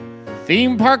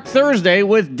Theme Park Thursday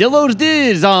with Dillos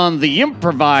Diz on the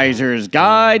Improviser's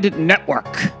Guide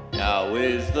Network. Now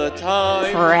is the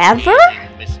time. Forever?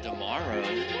 Miss Tomorrow.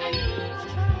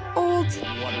 Old.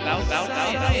 What about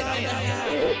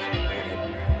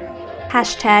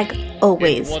Hashtag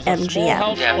always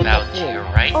MGM. Step out to your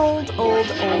right. Old.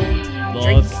 The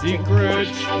Drink. secret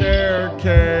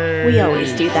staircase. We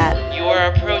always do that. You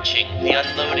are approaching the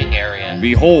unloading area.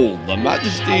 Behold the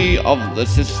majesty of the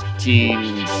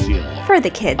Sistine Ceiling. For the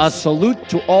kids. A salute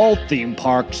to all theme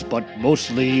parks, but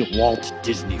mostly Walt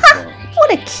Disney World.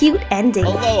 What a cute ending.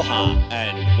 Aloha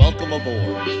and welcome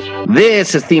aboard.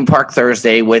 This is Theme Park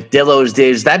Thursday with Dillos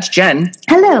Diz. That's Jen.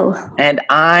 Hello. And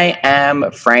I am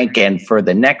Frank. And for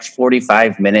the next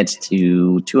 45 minutes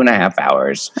to 2.5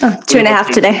 hours. Oh, 2.5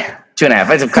 today.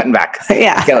 2.5. I'm cutting back.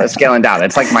 Yeah. Scaling down.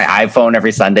 It's like my iPhone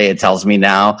every Sunday. It tells me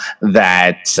now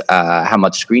that how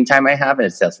much screen time I have. And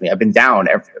it tells me I've been down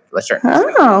Look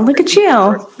at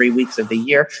you. 3 weeks of the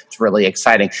year. It's really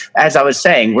exciting. As I was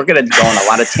saying, we're going to go on a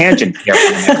lot of tangents here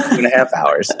for the next 2.5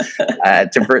 hours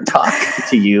to talk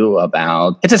to you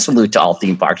about. It's a salute to all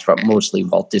theme parks, but mostly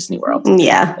Walt Disney World.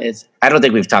 Yeah. I don't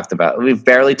think we've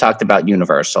barely talked about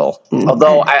Universal.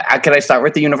 Although, can I start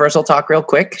with the Universal talk real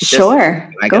quick? Sure.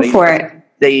 Go for it.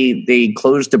 They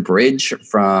closed a bridge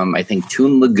from, I think,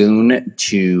 Toon Lagoon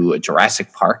to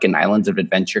Jurassic Park and Islands of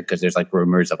Adventure because there's like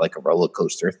rumors of like a roller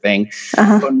coaster thing.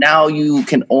 So now you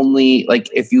can only, like,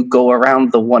 if you go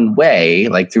around the one way,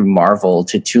 like through Marvel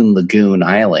to Toon Lagoon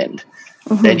Island,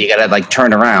 then you got to like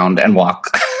turn around and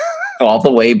walk all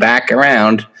the way back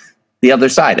around the other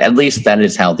side. At least that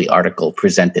is how the article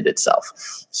presented itself.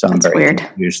 So I'm very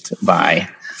confused by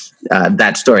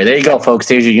that story. There you go, folks.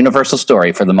 There's your Universal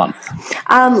story for the month.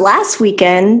 Last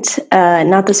weekend,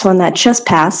 not this one that just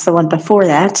passed, the one before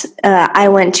that, I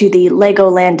went to the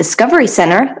Legoland Discovery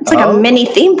Center. It's like a mini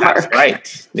theme park. That's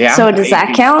right. Yeah. So does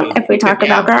that count if we talk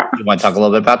about that? You want to talk a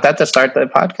little bit about that to start the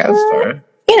podcast? Or?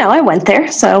 I went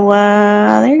there. So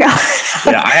there you go.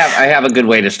 Yeah, I have a good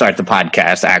way to start the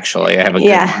podcast, actually. I have a good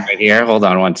one right here. Hold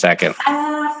on one second.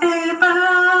 Happy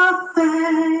birthday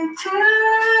to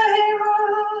you.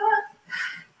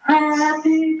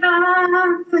 Happy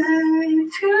birthday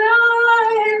to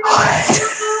you.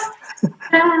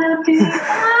 Happy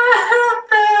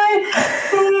birthday,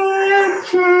 dear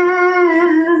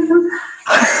Jen.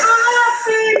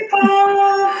 Happy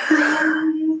birthday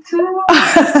to you.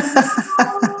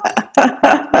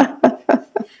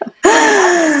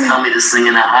 Tell me to sing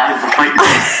in a high voice.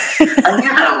 I knew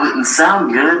that wouldn't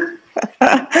sound good.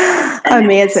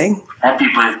 Amazing. Happy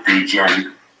birthday,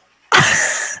 Jen.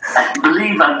 I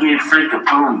believe I gave Frank a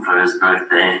poem for his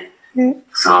birthday,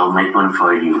 so I'll make one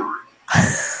for you.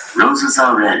 Roses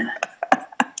are red,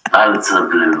 violets are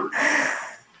blue.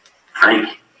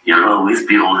 Frank, you'll always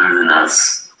be older than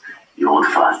us, you old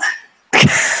fart.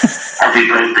 Happy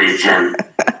birthday, Jen.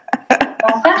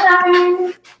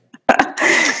 Bye.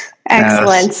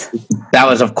 Excellent. That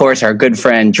was, of course, our good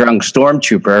friend Drunk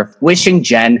Stormtrooper wishing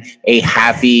Jen a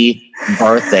happy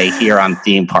birthday here on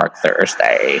Theme Park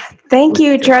Thursday. Thank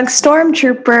you, Drunk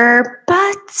Stormtrooper.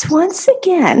 But once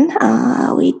again,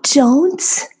 we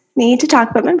don't need to talk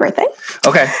about my birthday.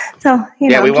 Okay. So,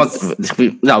 we won't.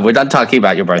 We're done talking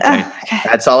about your birthday. Okay.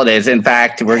 That's all it is. In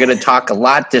fact, we're going to talk a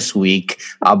lot this week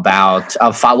about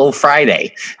Follow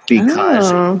Friday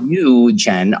because you,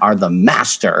 Jen, are the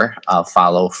master of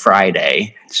Follow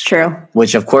Friday. It's true.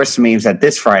 Which, of course, means that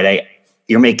this Friday,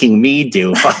 you're making me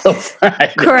do Follow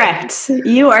Friday. Correct.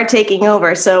 You are taking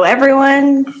over. So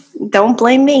everyone, don't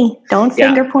blame me. Don't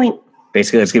finger point.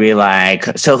 Basically, it's going to be like,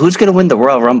 so who's going to win the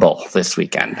Royal Rumble this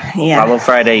weekend? Yeah. Follow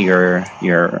Friday, your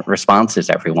responses,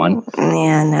 everyone.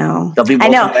 Yeah, no. There'll be both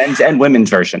the men's and women's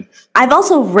version. I've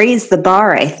also raised the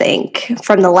bar, I think,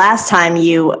 from the last time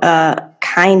you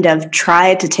kind of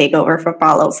tried to take over for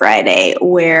Follow Friday,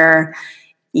 where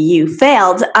you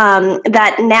failed.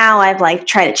 That now I've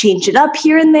tried to change it up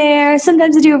here and there.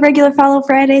 Sometimes I do a regular Follow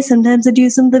Friday. Sometimes I do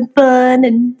something fun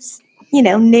and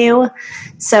new.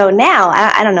 So now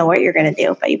I don't know what you're going to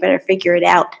do, but you better figure it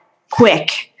out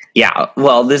quick. Yeah.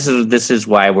 Well, this is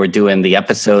why we're doing the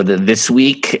episode this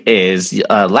week. Is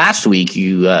last week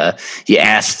you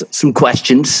asked some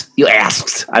questions. You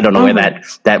asked. I don't know where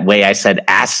that way I said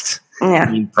asked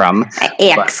came from.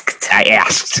 I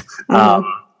asked.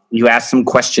 You asked some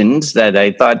questions that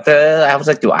I thought, I was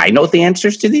like, do I know the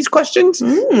answers to these questions?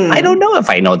 I don't know if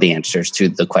I know the answers to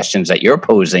the questions that you're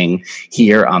posing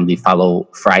here on the Follow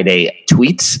Friday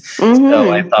tweets.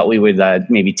 So I thought we would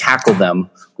maybe tackle them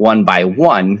one by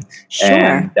one.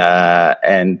 Sure.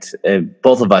 And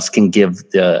both of us can give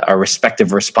our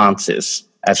respective responses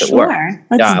as it were.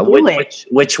 Let's do it.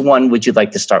 Which one would you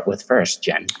like to start with first,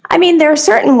 Jen? I mean, there are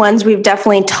certain ones we've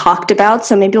definitely talked about,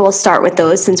 so maybe we'll start with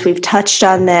those since we've touched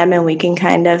on them and we can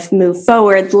kind of move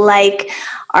forward, like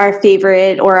our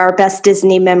favorite or our best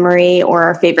Disney memory or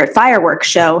our favorite fireworks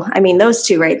show. I mean, those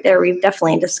two right there, we've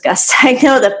definitely discussed. I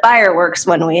know the fireworks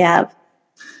one we have.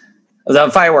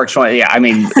 The fireworks one, yeah, I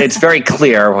mean, it's very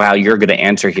clear how you're going to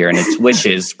answer here, and it's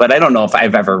wishes, but I don't know if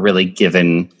I've ever really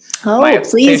given my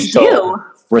official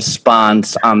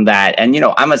response on that. And,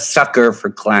 I'm a sucker for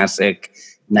classic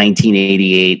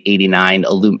 1988, 89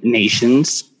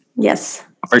 Illuminations. Yes.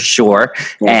 For sure.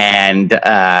 Yes. And,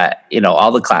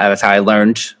 all that's how I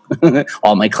learned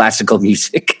all my classical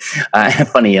music.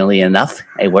 Funnily enough,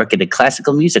 I work at a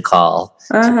classical music hall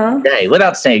today,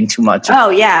 without saying too much. Oh,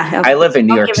 yeah. I live in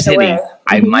New York City.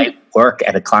 I might work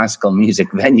at a classical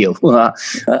music venue.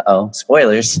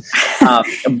 Spoilers.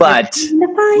 But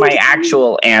my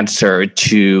actual answer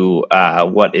to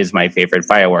what is my favorite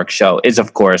fireworks show is,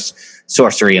 of course,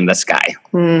 Sorcery in the Sky.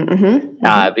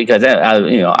 Because,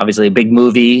 obviously a big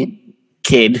movie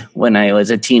kid when I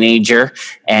was a teenager,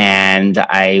 and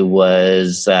I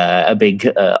was a big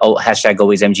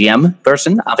 #AlwaysMGM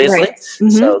person, obviously. Right.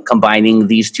 So combining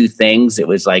these two things, it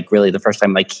was like really the first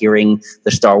time like hearing the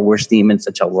Star Wars theme in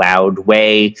such a loud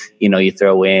way. You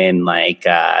throw in like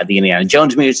the Indiana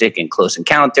Jones music and Close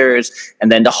Encounters,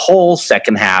 and then the whole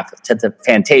second half to the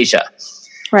Fantasia.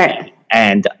 Right.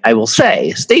 And I will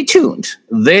say, stay tuned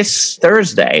this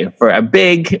Thursday for a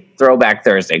big throwback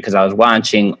Thursday, because I was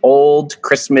watching old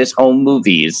Christmas home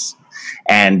movies.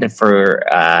 And for,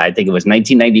 I think it was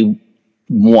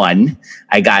 1991,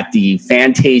 I got the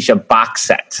Fantasia box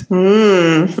set.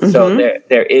 So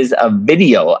there is a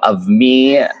video of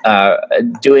me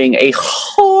doing a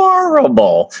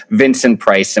horrible Vincent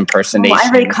Price impersonation. I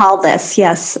recall this,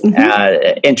 yes.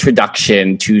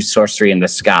 Introduction to Sorcery in the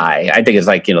Sky. I think it's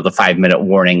like, the 5-minute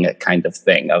warning kind of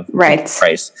thing of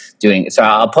Price doing it. So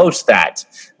I'll post that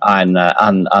on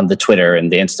the Twitter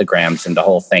and the Instagrams and the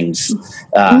whole things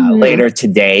later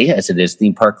today, as it is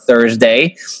Theme Park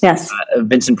Thursday. Yes.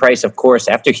 Vincent Price, of course,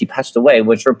 after he passed away,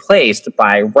 was replaced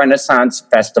by Renaissance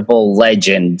Festival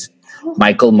legend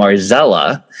Michael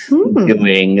Marzella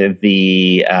doing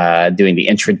the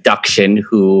introduction,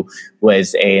 who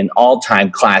was an all-time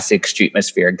classic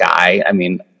Streetmosphere guy. I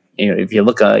mean, if you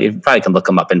you probably can look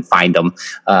him up and find him.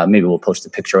 Maybe we'll post a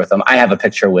picture with him. I have a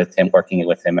picture with him, working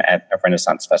with him at a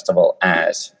Renaissance Festival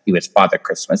as he was Father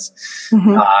Christmas.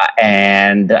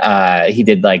 And he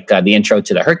did like the intro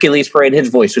to the Hercules Parade. His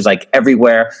voice was like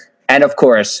everywhere. And of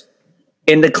course,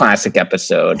 in the classic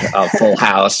episode of Full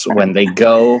House, when they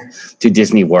go to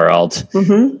Disney World,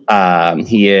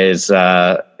 he is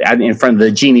in front of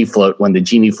the genie float when the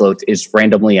genie float is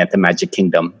randomly at the Magic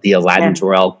Kingdom. The Aladdin's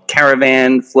Royal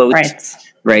Caravan float,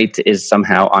 right, is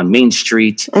somehow on Main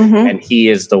Street, and he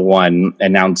is the one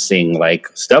announcing, like,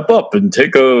 step up and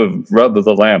take a rub of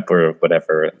the lamp or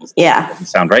whatever. Yeah. Doesn't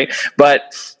sound right.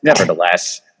 But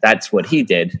nevertheless, that's what he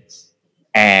did.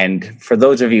 And for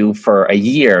those of you for a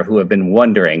year who have been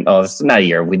wondering, it's not a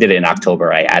year, we did it in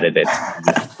October, I added it.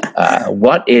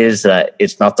 What is,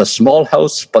 it's not the small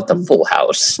house, but the full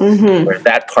house, where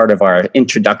that part of our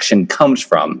introduction comes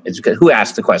from. Who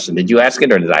asked the question? Did you ask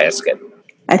it or did I ask it?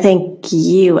 I think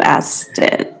you asked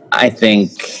it. I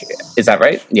think, is that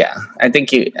right? Yeah. I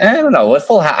think I don't know.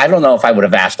 I don't know if I would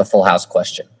have asked a Full House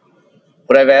question.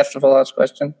 Would I have asked a Full House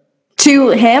question? To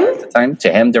him? At the time?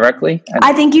 To him directly?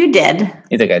 I think you did.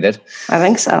 You think I did? I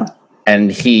think so. And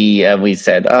we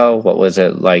said, what was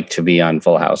it like to be on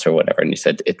Full House or whatever? And he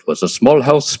said, it was a small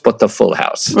house, but the full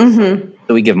house. So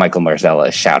we give Michael Marzella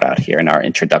a shout out here in our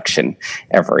introduction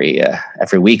every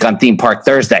week on Theme Park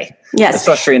Thursday. Yes. The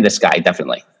Sorcery in the Sky,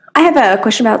 definitely. I have a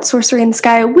question about Sorcery in the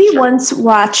Sky. We once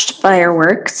watched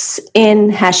fireworks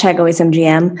in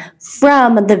 #AlwaysMGM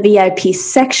from the VIP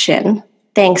section,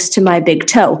 thanks to my big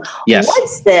toe. Yes.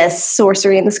 Was this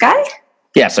Sorcery in the Sky?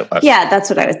 Yes, it was. Yeah, that's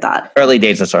what I thought. Early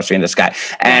days of Sorcery in the Sky.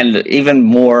 And even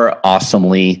more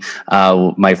awesomely,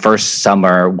 my first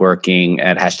summer working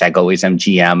at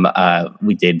 #AlwaysMGM,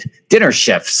 we did dinner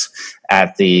shifts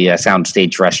at the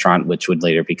Soundstage restaurant, which would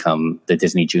later become the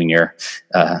Disney Junior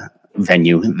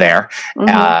venue there.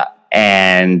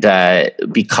 And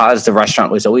because the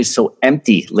restaurant was always so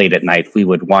empty late at night, we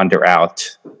would wander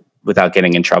out without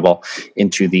getting in trouble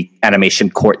into the animation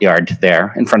courtyard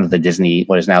there in front of the Disney,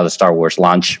 what is now the Star Wars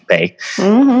launch bay.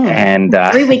 And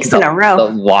 3 weeks in a row. The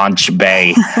launch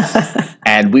bay.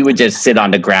 And we would just sit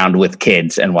on the ground with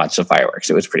kids and watch the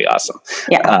fireworks. It was pretty awesome.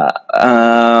 Yeah.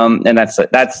 And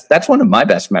that's one of my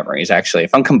best memories, actually.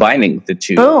 If I'm combining the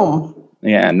two. Boom.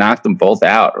 Yeah, knocked them both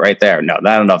out right there. No,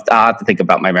 I don't know. I'll have to think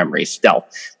about my memories still.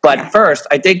 But first,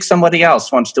 I think somebody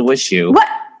else wants to wish you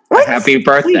a happy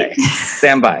birthday.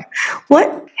 Stand by.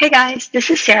 What? Hey guys,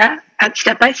 this is Sarah at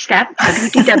Step by Step,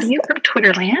 WDW from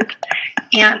Twitterland.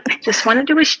 And I just wanted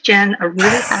to wish Jen a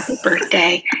really happy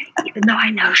birthday, even though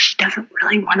I know she doesn't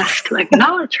really want us to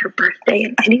acknowledge her birthday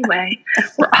in any way.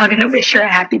 We're all going to wish her a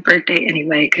happy birthday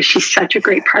anyway, because she's such a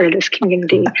great part of this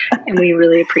community, and we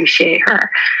really appreciate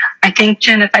her. I think,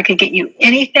 Jen, if I could get you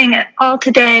anything at all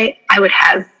today, I would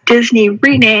have Disney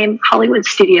rename Hollywood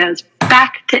Studios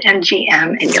back to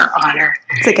MGM in your honor.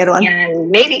 It's a good one.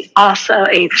 And maybe also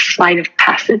a flight of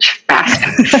passage fast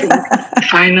and food.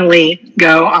 Finally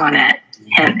go on it.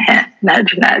 Hint, hint,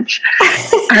 nudge, nudge.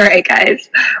 All right, guys.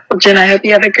 Well, Jen, I hope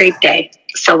you have a great day.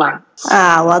 So long.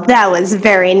 Ah, well, that was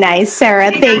very nice,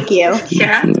 Sarah. Thank you.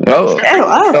 Yeah. Oh,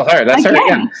 her. That's her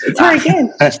again. It's her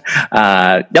again.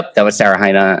 Yep, that was Sarah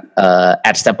Heine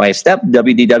at Step by Step.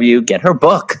 WDW. Get her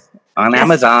book on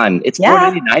Amazon. It's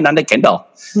 $4.99 on the Kindle.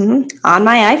 Mm-hmm. On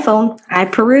my iPhone, I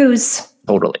peruse.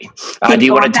 Totally. Do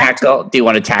you want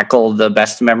to tackle the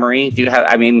best memory? Do you have?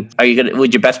 I mean,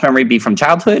 would your best memory be from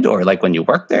childhood, or like when you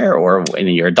worked there, or in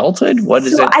your adulthood? What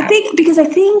is it? I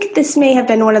think this may have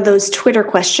been one of those Twitter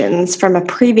questions from a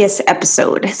previous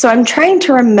episode. So I'm trying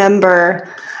to remember.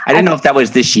 I didn't know if that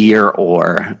was this year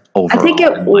or overall. I think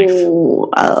it.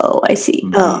 Oh, I see.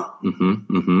 Mm-hmm. Oh.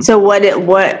 Mm-hmm. Mm-hmm. So what?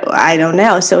 I don't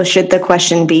know. So should the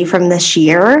question be from this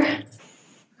year?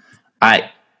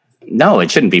 No, it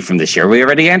shouldn't be from this year. We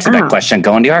already answered that question.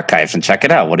 Go in the archives and check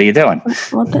it out. What are you doing?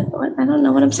 What? I don't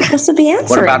know what I'm supposed to be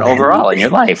answering. What about overall in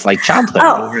your life, like childhood?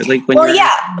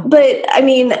 But I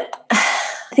mean,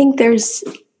 I think there's,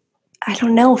 I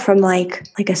don't know, from like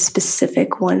a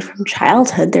specific one from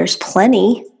childhood. There's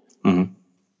plenty. Mm-hmm.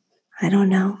 I don't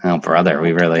know. Oh, brother,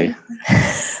 we really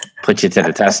put you to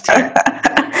the test here.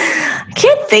 I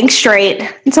can't think straight.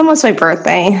 It's almost my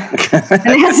birthday. And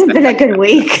it hasn't been a good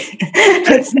week.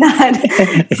 It's not.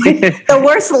 It's like the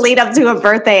worst lead up to a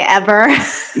birthday ever.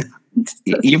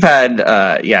 You've had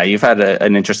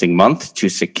an interesting month. 2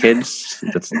 sick kids.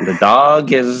 The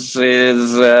dog is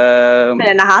been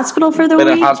in the hospital for the week.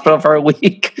 Been in the hospital for a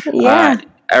week. Yeah.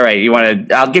 All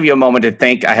right, I'll give you a moment to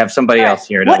think. I have somebody else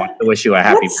here that wants to wish you a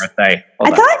happy birthday.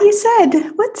 I thought you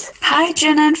said, what? Hi,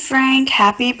 Jen and Frank.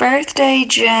 Happy birthday,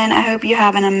 Jen. I hope you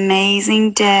have an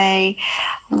amazing day.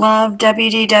 Love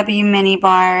WDW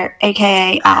Minibar,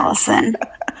 a.k.a. Allison.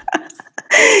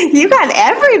 You got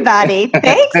everybody.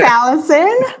 Thanks,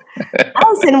 Allison.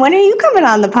 Allison, when are you coming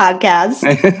on the podcast?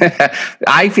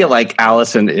 I feel like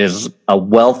Allison is a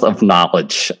wealth of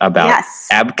knowledge about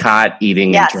Epcot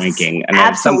eating and drinking. And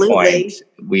absolutely. At some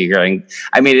point, we're going,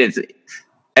 I mean,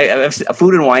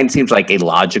 food and wine seems like a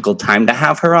logical time to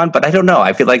have her on, but I don't know.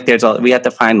 I feel like we have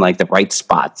to find like the right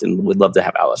spots, and we'd love to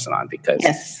have Allison on because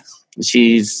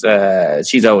she's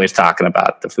always talking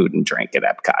about the food and drink at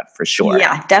Epcot for sure.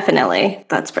 Yeah, definitely.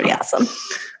 That's pretty awesome.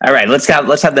 All right, let's have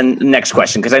the next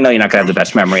question because I know you're not going to have the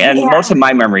best memory, and most of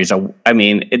my memories are. I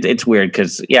mean, it's weird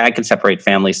because I can separate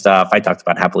family stuff. I talked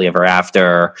about Happily Ever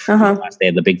After last day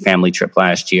of the big family trip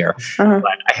last year,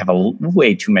 but I have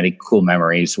way too many cool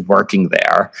memories working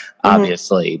there.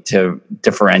 Obviously, to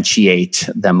differentiate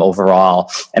them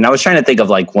overall, and I was trying to think of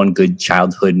like one good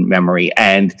childhood memory,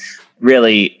 and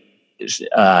really.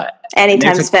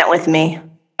 Anytime spent with me.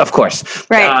 Of course.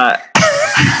 Right.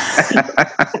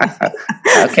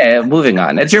 Okay, moving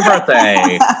on. It's your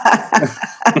birthday.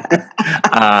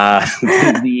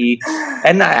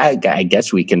 And I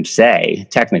guess we can say,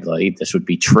 technically, this would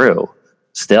be true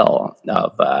still,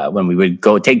 of when we would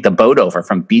go take the boat over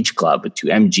from Beach Club to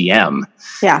MGM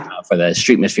for the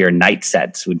Streetmosphere night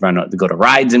sets. We'd go to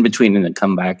rides in between and then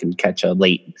come back and catch a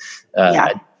late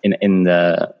in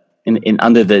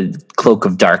under the cloak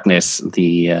of darkness,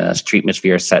 the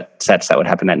Streetmosphere sets that would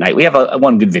happen at night. We have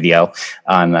one good video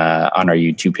on our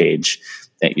YouTube page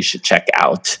that you should check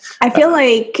out. I feel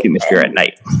like Streetmosphere at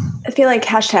night. I feel like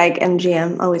hashtag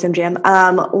MGM, always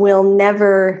MGM, will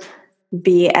never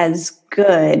be as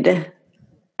good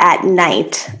at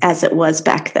night as it was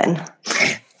back then.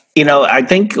 You know, I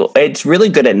think it's really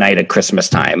good at night at Christmas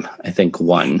time. I think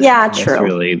one. Yeah,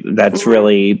 true. That's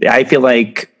really. I feel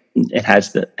like. It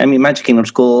has Magic Kingdom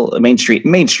School, Main Street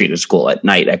is school at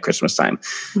night at Christmas time.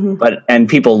 And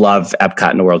people love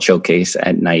Epcot and the World Showcase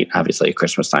at night, obviously at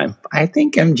Christmas time. I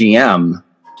think MGM,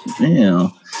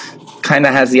 kind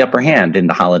of has the upper hand in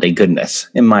the holiday goodness,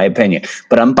 in my opinion.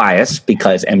 But I'm biased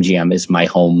because MGM is my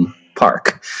home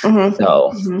park.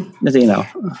 So,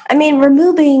 I mean,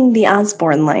 removing the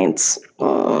Osborne lights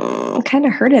kind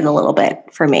of hurt it a little bit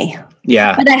for me.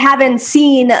 Yeah. But I haven't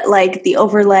seen like the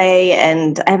overlay,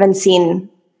 and I haven't seen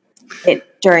it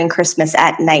during Christmas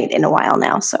at night in a while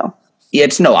now. So yeah,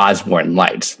 it's no Osborne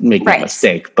lights, make no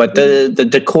mistake. But the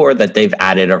decor that they've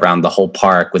added around the whole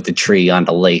park with the tree on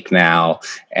the lake now,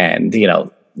 and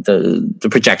the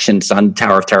projections on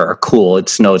Tower of Terror are cool. It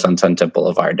snows on Sunset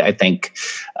Boulevard. I think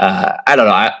I don't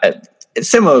know.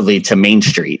 Similarly to Main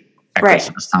Street at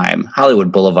Christmas time,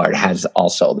 Hollywood Boulevard has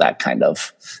also that kind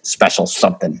of special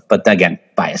something. But again,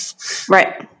 bias.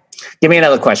 Right. Give me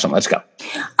another question. Let's go.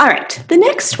 All right. The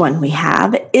next one we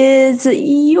have is I'm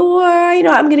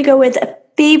going to go with a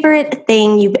favorite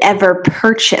thing you've ever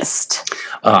purchased.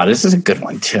 Oh, this is a good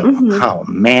one too. Mm-hmm. Oh,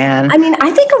 man. I mean,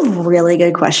 I think of really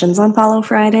good questions on Follow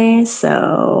Friday.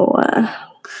 So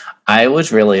I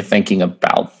was really thinking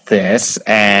about this,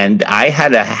 and I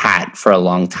had a hat for a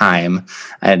long time,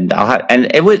 and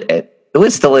it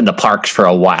was still in the parks for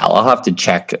a while. I'll have to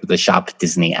check the Shop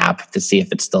Disney app to see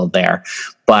if it's still there.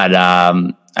 But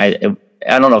I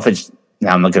don't know if it's.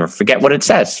 Now I'm not going to forget what it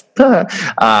says.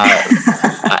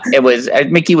 It was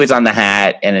Mickey was on the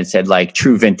hat, and it said like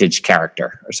true vintage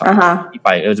character or something. Uh-huh.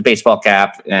 It was a baseball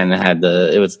cap, and it had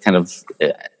it was kind of.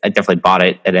 I definitely bought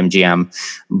it at MGM,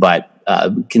 but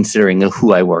considering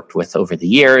who I worked with over the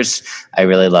years, I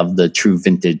really love the true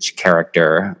vintage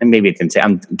character. And maybe it didn't say,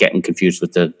 I'm getting confused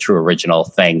with the true original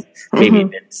thing. Maybe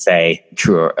it didn't say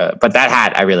true, but that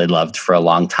hat I really loved for a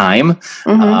long time.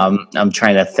 I'm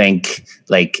trying to think,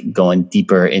 like going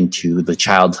deeper into the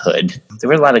childhood. There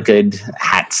were a lot of good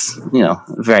hats,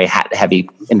 very hat heavy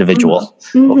individual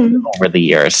over the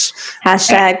years.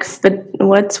 Hashtag,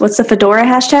 what's the fedora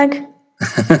hashtag?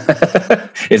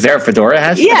 Is there a fedora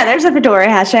hashtag? Yeah, there's a fedora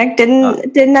hashtag.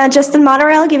 Didn't Justin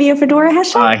Monorail give you a fedora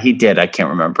hashtag? He did. I can't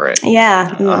remember it.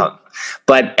 Yeah.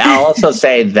 But I'll also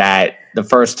say that the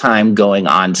first time going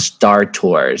on Star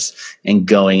Tours and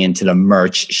going into the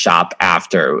merch shop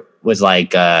after was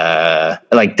like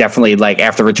definitely like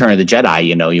after Return of the Jedi,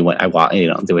 you went,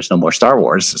 there was no more Star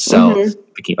Wars. So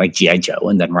it became like G.I. Joe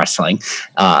and then wrestling.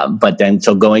 But then,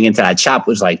 so going into that shop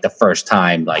was like the first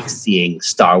time like seeing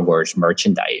Star Wars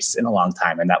merchandise in a long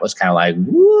time. And that was kind of like,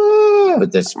 woo,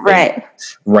 with this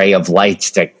ray of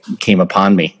light that came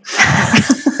upon me.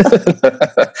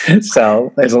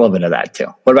 So there's a little bit of that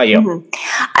too. What about you?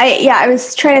 I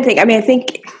was trying to think. I mean, I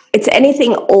think it's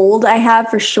anything old I have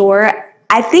for sure.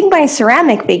 I think my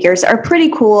ceramic figures are pretty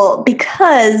cool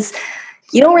because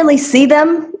you don't really see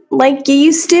them like you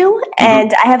used to.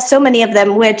 And I have so many of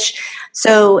them,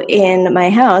 so in my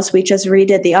house, we just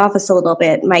redid the office a little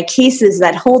bit. My cases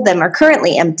that hold them are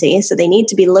currently empty, so they need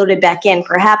to be loaded back in.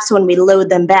 Perhaps when we load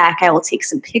them back, I will take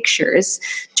some pictures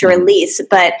to release.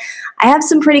 But I have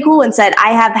some pretty cool ones that I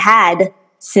have had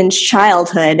since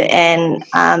childhood. And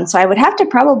so I would have to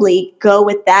probably go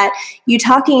with that. You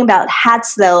talking about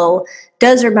hats, though,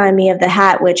 does remind me of the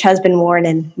hat which has been worn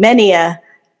in many a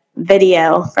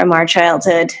video from our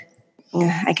childhood.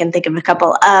 I can think of a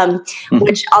couple,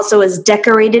 which also is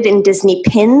decorated in Disney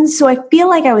pins. So I feel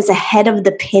like I was ahead of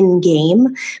the pin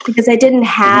game because I didn't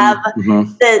have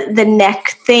the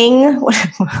neck thing.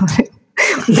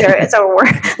 It's a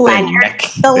word. Lanyard.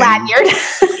 The lanyard.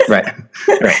 Right.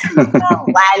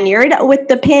 The lanyard with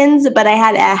the pins, but I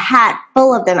had a hat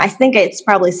full of them. I think it's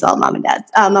probably still Mama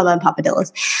and Papa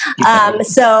Dillos.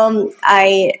 So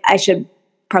I should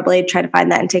probably try to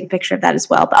find that and take a picture of that as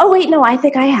well. But no, I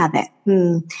think I have it.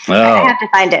 I have to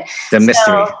find it. The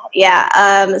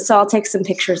mystery. So I'll take some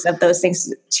pictures of those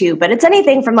things too. But it's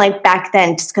anything from like back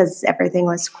then, just because everything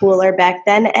was cooler back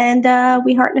then, and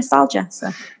we heart nostalgia.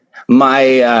 So.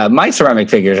 My ceramic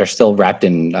figures are still wrapped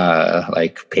in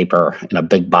like paper in a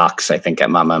big box, I think, at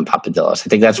Mama and Papa Dillos. I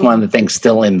think that's one of the things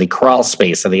still in the crawl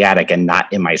space of the attic and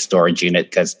not in my storage unit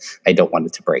because I don't want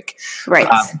it to break. Right.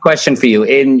 Question for you.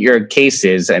 In your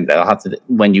cases, and I'll have to,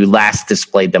 when you last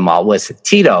displayed them all, was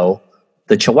Tito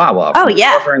the Chihuahua? Oh,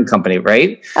 yeah. And Company,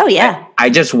 right? Oh, yeah. I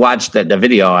just watched the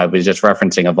video I was just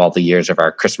referencing of all the years of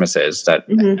our Christmases that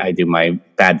I do my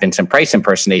bad Vincent Price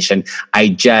impersonation.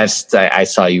 I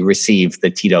saw you receive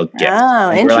the Tito gift.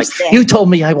 Oh, interesting. You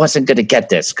told me I wasn't going to get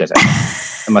this because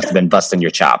I must have been busting your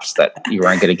chops that you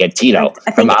weren't going to get Tito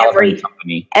from our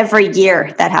company. Every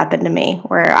year that happened to me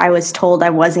where I was told I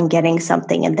wasn't getting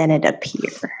something and then it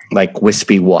appeared. Like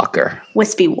Wispy Walker.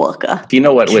 Wispy Walker. Do you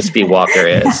know what Wispy Walker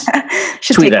is?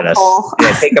 Tweet at us.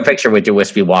 Yeah, take a picture with your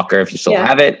Wispy Walker if you still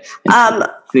have it.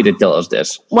 Tweet at Dillos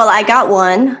this. Well, I got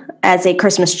one as a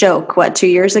Christmas joke, 2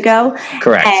 years ago?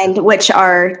 Correct. And which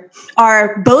are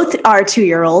both our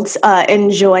 2-year-olds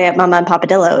enjoy at Mama and Papa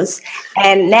Dillos.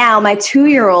 And now my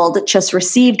 2-year-old just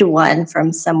received one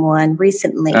from someone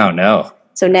recently. Oh, no.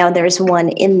 So now there's one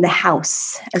in the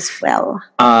house as well.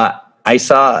 I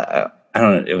saw, I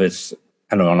don't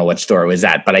know what store it was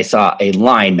at, but I saw a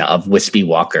line of Wispy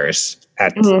Walkers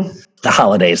at the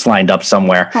holidays lined up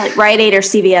somewhere. Like Rite Aid or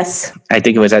CVS. I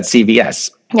think it was at CVS.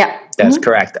 Yeah. That's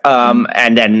correct.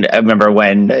 And then I remember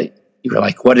when you were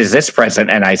like, what is this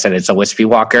present? And I said, it's a Wispy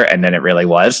Walker. And then it really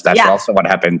was. That's also what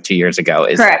happened 2 years ago.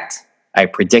 Correct. I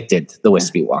predicted the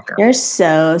Wispy Walker. You're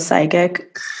so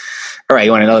psychic. All right,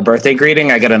 you want another birthday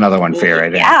greeting? I got another one for you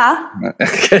right now.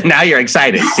 Yeah. Now you're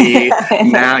excited. See,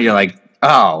 now you're like,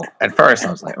 oh, at first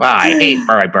I was like, wow, I hate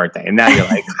my birthday. And now you're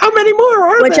like, how many more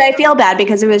are Which there? I feel bad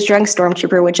because it was Drunk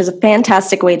Stormtrooper, which is a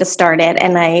fantastic way to start it.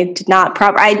 And I did not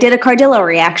I did a Cardillo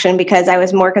reaction because I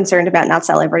was more concerned about not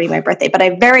celebrating my birthday. But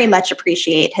I very much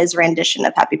appreciate his rendition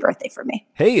of Happy Birthday for me.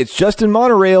 Hey, it's Justin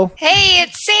Monorail. Hey,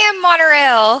 it's Sam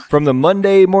Monorail. From the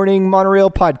Monday Morning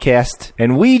Monorail podcast.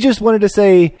 And we just wanted to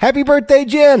say, happy birthday,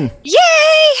 Jen. Yay!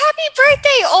 Happy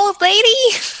birthday, old lady.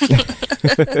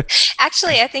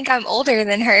 Actually, I think I'm older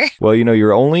than her. Well,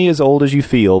 you're only as old as you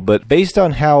feel, but based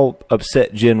on how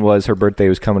upset Jen was her birthday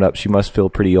was coming up, she must feel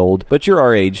pretty old. But you're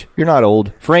our age. You're not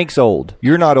old. Frank's old.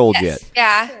 You're not old yet.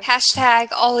 Yeah. Hashtag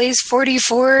always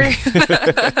 44.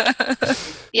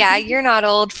 Yeah, you're not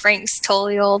old. Frank's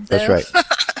totally old, though. That's right.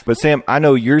 But Sam, I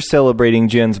know you're celebrating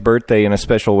Jen's birthday in a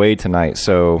special way tonight,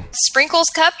 so... Sprinkles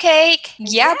cupcake.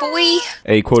 Yeah, boy.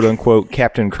 A quote-unquote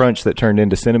Captain Crunch that turned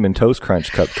into Cinnamon Toast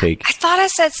Crunch cupcake. I thought I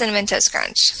said Cinnamon Toast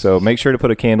Crunch. So make sure to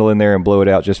put a candle in there and blow it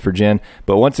out just for Jen.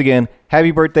 But once again,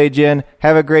 happy birthday, Jen.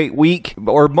 Have a great week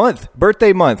or month.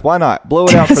 Birthday month. Why not? Blow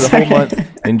it out for the whole month.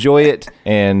 Enjoy it.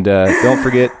 And don't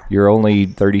forget, you're only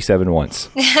 37 once.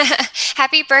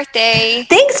 Happy birthday.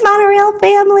 Thanks, Monorail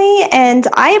family. And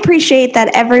I appreciate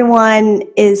that everyone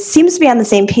seems to be on the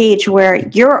same page where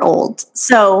you're old.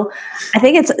 So I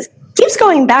think it keeps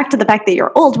going back to the fact that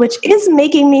you're old, which is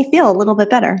making me feel a little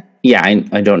bit better. Yeah,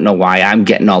 I don't know why I'm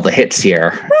getting all the hits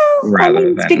here. Well,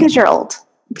 it's because you're old.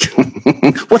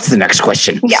 What's the next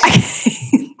question? Yeah.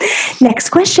 Next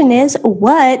question is,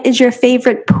 what is your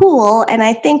favorite pool? And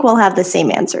I think we'll have the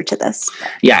same answer to this.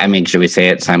 Yeah, I mean, should we say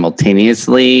it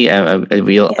simultaneously? You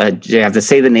have to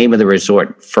say the name of the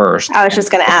resort first. I was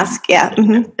just going to ask, yeah.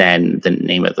 Mm-hmm. Then the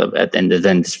name of then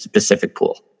the specific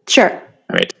pool. Sure.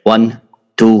 All right. 1,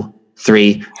 2,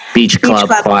 3. Beach Club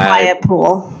Quiet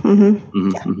Pool. Mm-hmm.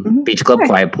 Mm-hmm. Yeah. Mm-hmm. Beach Club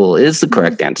Quiet Pool is the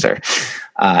correct answer.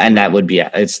 And that would be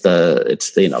it's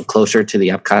the closer to the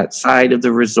Epcot side of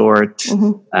the resort,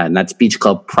 and that's Beach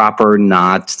Club proper,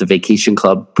 not the vacation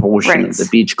club portion of the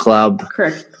beach club.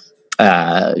 Correct.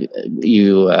 Are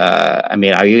you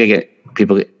gonna get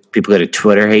people going to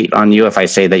Twitter hate on you if I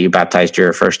say that you baptized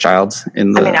your first child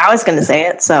in the? I was going to say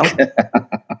it, so.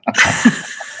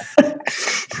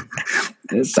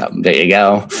 There you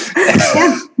go.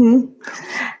 Yeah. Mm-hmm.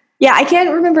 Yeah, I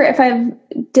can't remember if I've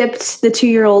dipped the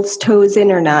 2-year-old's toes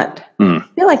in or not. I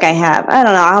feel like I have. I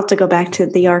don't know. I'll have to go back to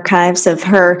the archives of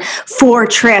her 4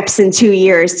 trips in 2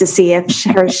 years to see if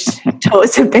her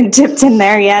toes have been dipped in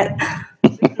there yet.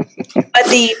 But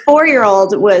the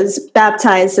 4-year-old was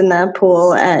baptized in that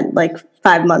pool at like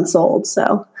 5 months old.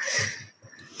 So,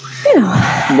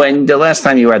 When the last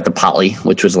time you were at the Poly,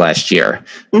 which was last year,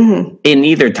 in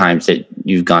either times that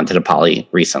you've gone to the Poly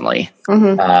recently,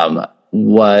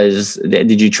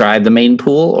 did you try the main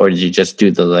pool or did you just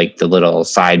do the little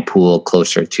side pool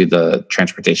closer to the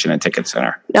transportation and ticket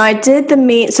center? No, I did the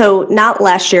main. So not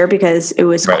last year because it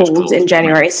was cold in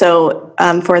January. So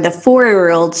for the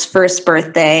 4-year-old's first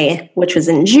birthday, which was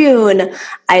in June,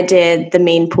 I did the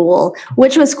main pool,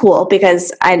 which was cool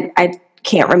because I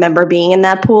can't remember being in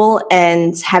that pool,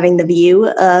 and having the view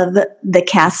of the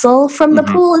castle from the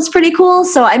pool is pretty cool.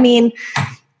 So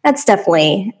that's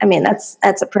definitely,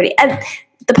 that's a pretty,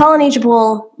 the Polynesia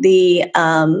pool, the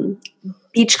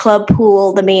beach club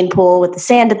pool, the main pool with the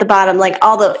sand at the bottom,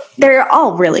 they're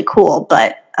all really cool,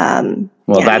 but.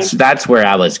 That's where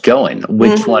I was going.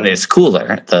 Which one is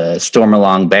cooler? The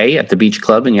Stormalong Bay at the beach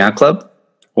club and yacht club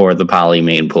or the Poly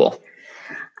main pool?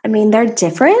 They're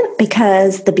different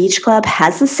because the beach club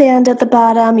has the sand at the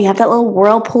bottom. You have that little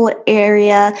whirlpool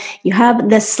area. You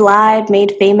have the slide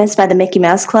made famous by the Mickey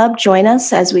Mouse Club. Join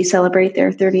us as we celebrate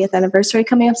their 30th anniversary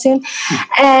coming up soon.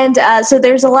 And so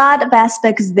there's a lot of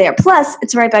aspects there. Plus,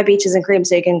 it's right by Beaches and Cream,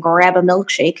 so you can grab a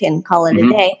milkshake and call it a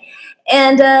day.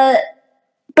 And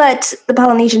but the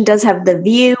Polynesian does have the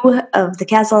view of the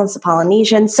castle, and it's the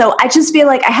Polynesian. So I just feel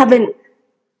like I haven't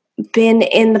been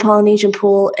in the Polynesian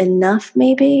pool enough,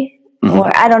 maybe,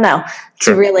 or I don't know,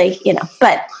 to really,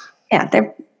 but yeah,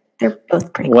 they're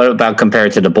both pretty cool. What about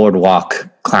compared to the Boardwalk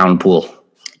Clown Pool?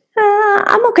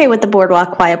 I'm okay with the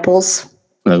Boardwalk Quiet Pools.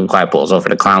 The quiet pool's over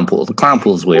the clown pool. The clown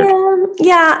pool's weird.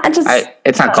 Yeah,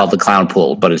 it's not called the clown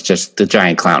pool, but it's just the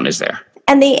giant clown is there.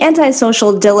 And the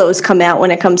antisocial Dillos come out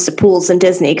when it comes to pools in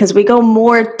Disney because we go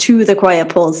more to the quiet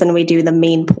pools than we do the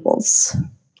main pools.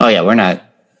 Oh yeah, we're not.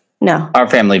 No. Our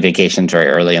family vacations very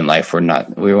early in life.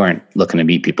 We weren't looking to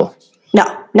meet people. No.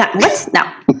 What? No.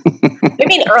 I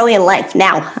mean early in life.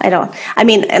 Now, I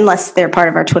mean, unless they're part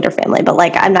of our Twitter family, but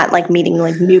like, I'm not like meeting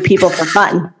like new people for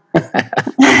fun.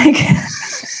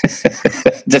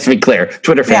 Just to be clear,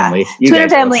 Twitter family. Yeah. Twitter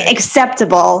family,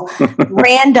 acceptable.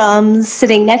 Randoms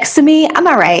sitting next to me, I'm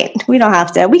all right. We don't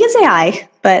have to. We can say hi,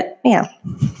 but yeah.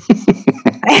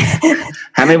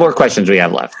 How many more questions do we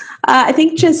have left? I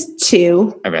think just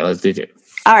 2. All right, let's do 2.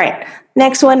 All right.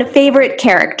 Next one, favorite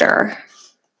character.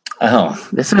 Oh,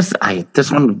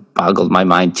 this one boggled my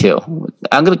mind too.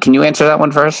 Can you answer that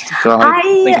one first? So I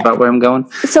think about where I'm going.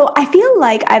 So I feel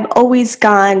like I've always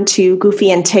gone to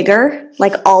Goofy and Tigger,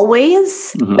 like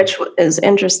always, which is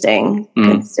interesting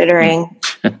considering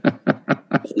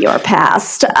your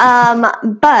past.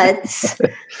 But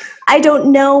I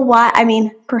don't know why. I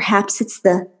mean, perhaps it's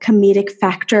the comedic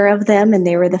factor of them, and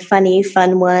they were the funny,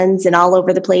 fun ones, and all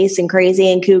over the place, and crazy,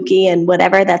 and kooky, and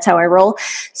whatever. That's how I roll.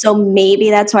 So maybe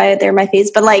that's why they're my faves.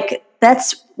 But like,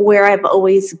 that's where I've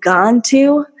always gone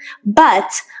to.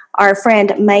 But our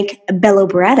friend Mike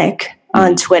Braddock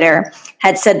on Twitter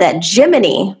had said that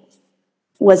Jiminy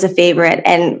was a favorite,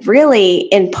 and really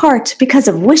in part because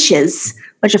of Wishes,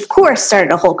 which of course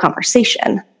started a whole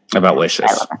conversation. About Wishes.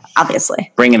 I love her,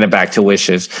 obviously. Bringing it back to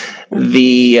Wishes.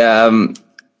 I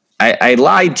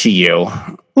lied to you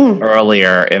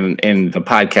earlier in the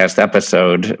podcast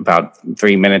episode about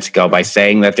 3 minutes ago by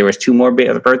saying that there was 2 more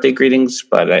birthday greetings,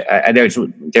 but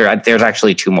there's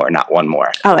actually 2 more, not 1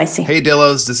 more. Oh, I see. Hey,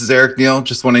 Dillos, this is Eric Neal.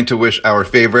 Just wanting to wish our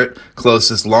favorite,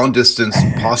 closest, long distance,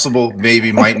 possible,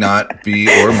 maybe, might not be,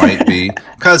 or might be,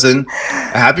 cousin,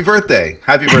 a happy birthday.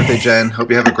 Happy birthday, Jen.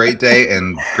 Hope you have a great day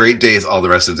and great days all the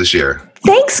rest of this year.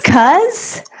 Thanks,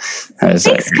 cuz.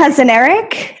 Thanks, cousin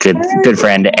Eric. Good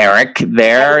friend Eric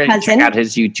there. Cousin. Check out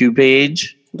his YouTube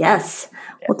page. Yes.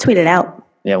 We'll tweet it out.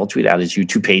 Yeah, we'll tweet out his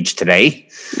YouTube page today.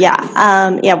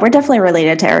 Yeah. We're definitely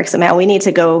related to Eric somehow. We need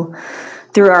to go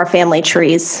through our family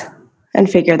trees and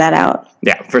figure that out.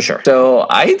 Yeah, for sure. So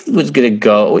I was going to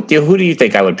go. Who do you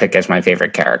think I would pick as my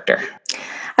favorite character?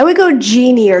 I would go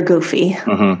Genie or Goofy.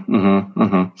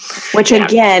 Which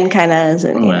again kind of is.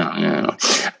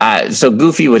 So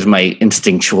Goofy was my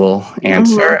instinctual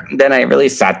answer. Then I really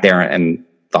sat there and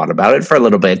thought about it for a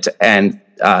little bit. And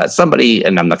somebody,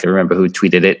 and I'm not going to remember who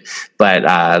tweeted it,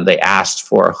 but they asked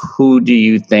for who do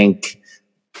you think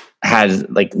has,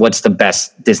 like, what's the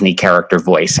best Disney character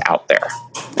voice out there?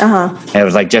 And it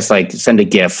was like, just like send a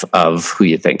GIF of who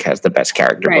you think has the best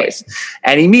character voice.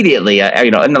 And immediately,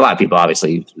 and a lot of people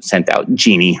obviously sent out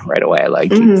Genie right away. I like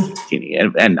Genie.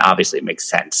 And obviously it makes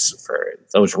sense for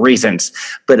those reasons.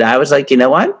 But I was like, you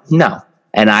know what? No.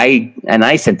 And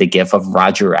I sent the GIF of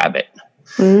Roger Rabbit.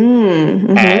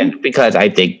 And because I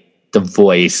think the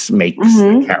voice makes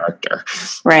the character.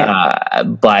 Right.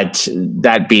 But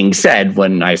that being said,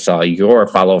 when I saw your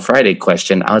Follow Friday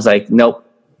question, I was like, nope,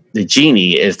 the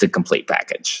Genie is the complete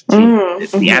package.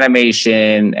 It's the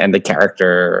animation and the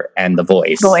character and the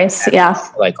voice.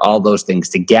 Like all those things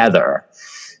together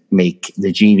make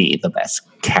the Genie the best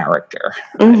character.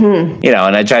 And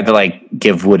I tried to like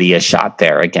give Woody a shot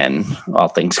there again, all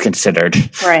things considered.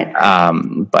 Right.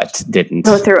 But didn't.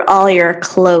 Go through all your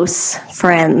close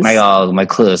friends. My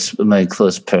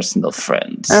close personal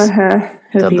friends.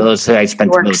 Those who I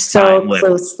spent the most time with.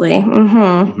 Closely.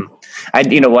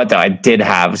 You know what though? I did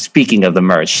have, speaking of the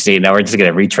merch, see, now we're just going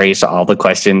to retrace all the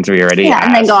questions we already asked.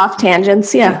 And then go off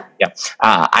tangents. Yeah.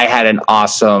 I had an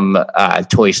awesome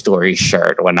Toy Story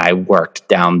shirt when I worked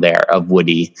down there of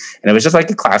Woody, and it was just like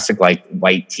a classic like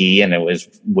white tee, and it was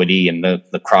Woody in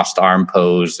the crossed arm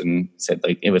pose, and said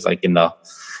like it was like in the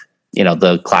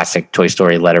the classic Toy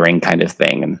Story lettering kind of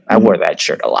thing, and I wore that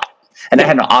shirt a lot. And I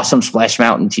had an awesome Splash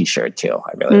Mountain t-shirt too.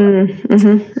 I really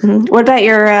liked. What about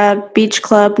your Beach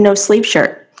Club no sleeve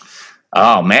shirt?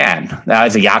 Oh man, that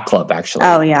was a yacht club actually.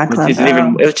 Oh, yacht club.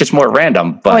 It was just more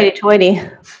random. But Hoity-toity.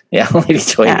 Yeah,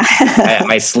 hoity-toity. I had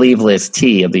my sleeveless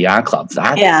tee of the yacht club.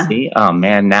 See? Oh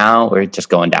man, now we're just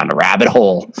going down a rabbit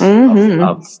hole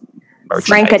of merchandise.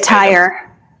 Frank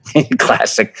attire.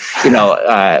 Classic.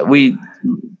 We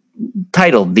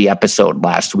titled the episode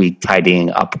last week "Tidying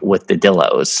Up with the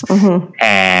Dillos,"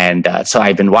 and so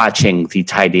I've been watching the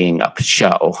Tidying Up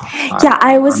show.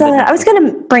 I was going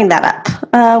to bring that up.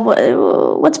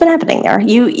 What's been happening there?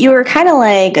 You were kind of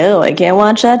like, oh, I can't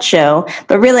watch that show,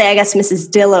 but really, I guess Mrs.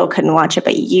 Dillo couldn't watch it,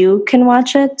 but you can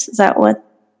watch it. Is that what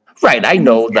Right. I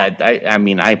know that. I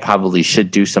mean, I probably should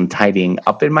do some tidying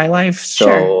up in my life.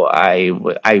 So I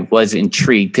was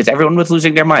intrigued because everyone was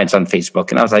losing their minds on Facebook.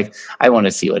 And I was like, I want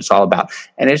to see what it's all about.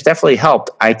 And it's definitely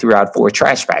helped. I threw out 4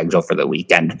 trash bags over the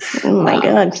weekend. Oh, my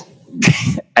God.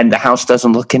 And the house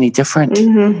doesn't look any different.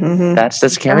 That's the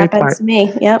scary part. That's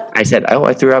me. Yep. I said,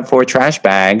 I threw out 4 trash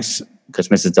bags because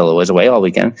Mrs. Dillo was away all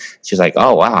weekend. She's like,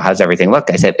 oh, wow, how's everything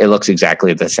look? I said, it looks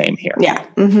exactly the same here. Yeah.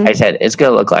 I said, it's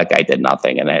going to look like I did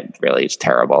nothing, and it really is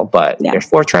terrible. But there's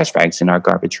 4 trash bags in our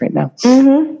garbage right now.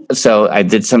 So I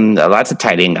did lots of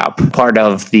tidying up. Part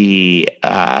of the,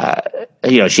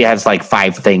 she has like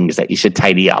 5 things that you should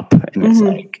tidy up. And it's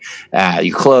like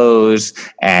your clothes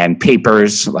and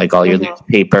papers, like all your loose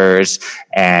papers.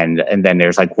 And then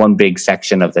there's like one big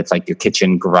section of that's like your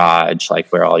kitchen garage, like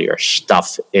where all your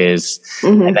stuff is.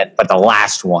 But the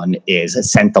last one is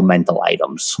sentimental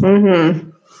items.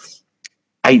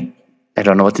 I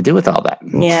don't know what to do with all that.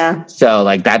 Yeah. So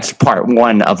like that's part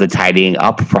 1 of the tidying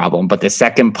up problem. But the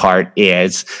second part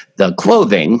is the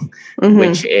clothing,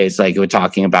 which is like we're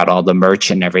talking about all the merch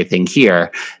and everything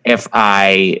here. If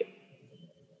I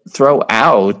throw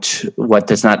out what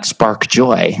does not spark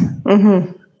joy,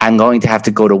 I'm going to have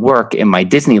to go to work in my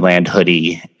Disneyland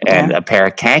hoodie and a pair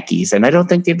of khakis. And I don't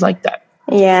think they'd like that.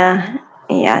 Yeah.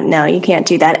 Yeah, no, you can't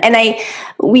do that. And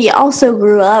we also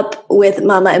grew up with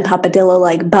Mama and Papa Dillo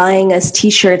like buying us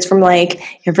T-shirts from like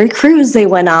every cruise they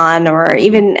went on, or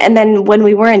even, and then when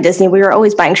we were in Disney, we were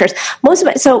always buying shirts. Most of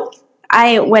it. So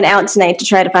I went out tonight to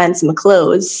try to find some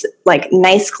clothes, like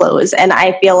nice clothes, and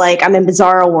I feel like I'm in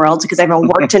bizarro world because I haven't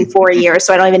worked in 4 years,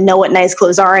 so I don't even know what nice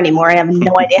clothes are anymore. I have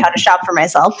no idea how to shop for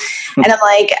myself, and I'm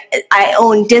like, I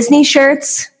own Disney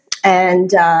shirts. And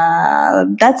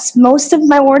that's most of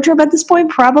my wardrobe at this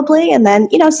point, probably. And then,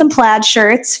 some plaid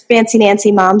shirts, fancy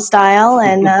Nancy mom style.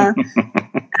 And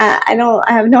I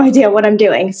have no idea what I'm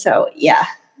doing. So, yeah.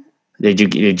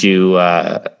 Did you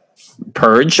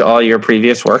purge all your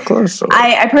previous work clothes?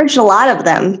 I purged a lot of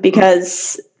them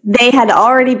because they had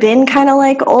already been kind of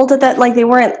like old at that. Like they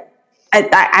weren't.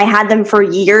 I had them for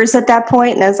years at that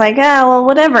point, and I was like, well,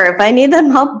 whatever. If I need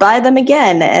them, I'll buy them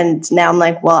again. And now I'm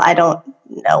like, well, I don't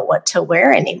know what to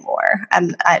wear anymore.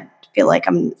 I feel like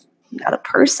I'm not a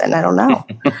person. I don't know.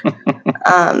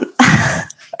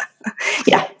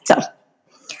 Yeah. So.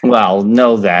 Well,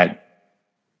 know that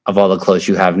of all the clothes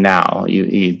you have now,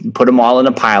 you put them all in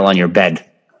a pile on your bed.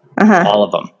 All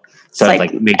of them. So it's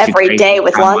like makes every day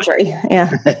with laundry.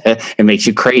 Yeah. It makes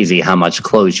you crazy how much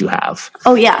clothes you have.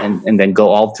 Oh yeah. And then go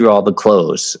all through all the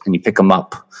clothes and you pick them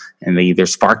up and they either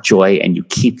spark joy and you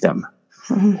keep them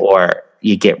or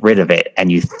you get rid of it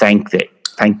and you thank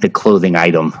the clothing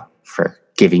item for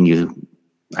giving you,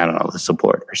 I don't know, the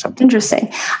support or something. Interesting.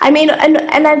 I mean,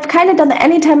 and I've kind of done that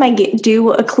anytime I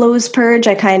do a clothes purge,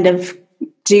 I kind of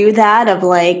do that of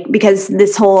like, because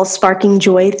this whole sparking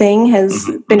joy thing has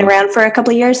been around for a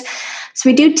couple of years. So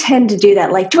we do tend to do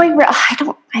that. Like, I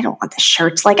don't want the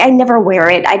shirts. Like I never wear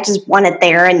it. I just want it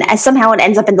there. And somehow it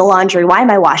ends up in the laundry. Why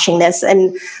am I washing this?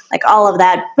 And like all of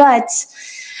that. But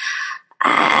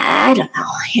I don't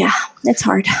know. Yeah, it's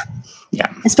hard.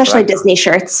 Yeah. Especially Disney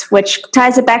shirts, which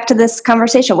ties it back to this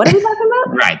conversation. What are we talking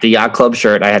about? Right. The Yacht Club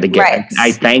shirt I had to get. Right.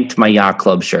 I thanked my Yacht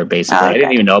Club shirt, basically. I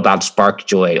didn't even know about Spark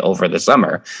Joy over the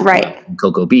summer. Right. In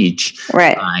Cocoa Beach.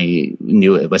 Right. I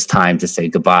knew it was time to say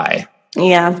goodbye.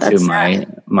 Yeah. That's to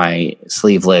my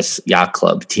sleeveless Yacht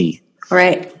Club tee.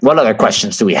 Right. What other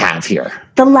questions do we have here?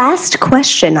 The last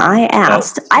question I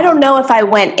asked, I don't know if I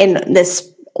went in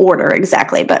this order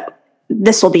exactly, but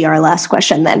this will be our last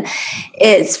question then,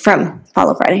 is from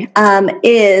Follow Friday.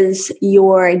 Is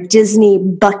your Disney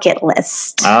bucket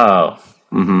list? Oh.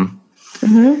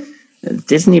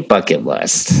 Disney bucket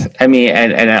list. I mean,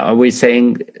 and are we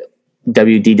saying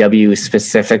WDW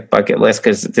specific bucket list?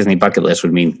 Because Disney bucket list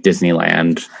would mean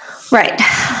Disneyland. Right.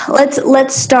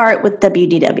 Let's start with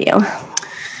WDW.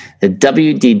 The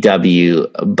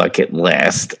WDW bucket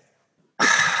list.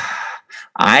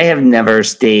 I have never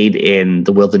stayed in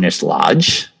the Wilderness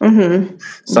Lodge.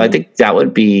 So I think that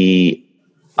would be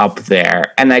up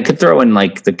there. And I could throw in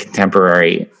like the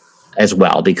Contemporary as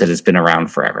well because it's been around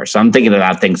forever. So I'm thinking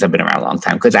about things that have been around a long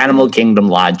time because Animal Kingdom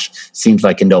Lodge seems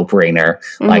like a no-brainer.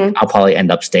 Like I'll probably end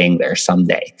up staying there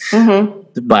someday.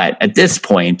 But at this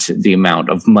point, the amount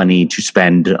of money to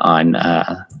spend on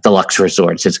deluxe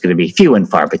resorts is going to be few and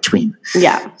far between.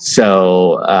 Yeah.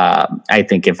 So I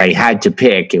think if I had to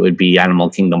pick, it would be Animal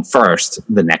Kingdom first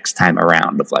the next time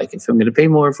around of like, if I'm going to pay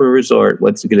more for a resort,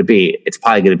 what's it going to be? It's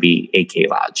probably going to be AK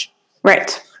Lodge.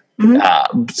 Right.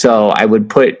 So I would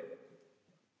put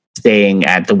staying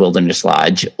at the Wilderness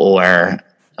Lodge or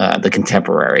the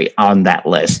Contemporary on that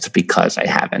list because I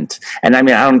haven't. And I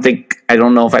mean, I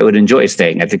don't know if I would enjoy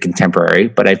staying at the Contemporary,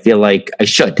 but I feel like I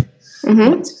should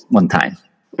one time.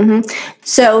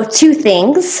 So 2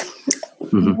 things.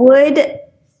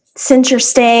 Since you're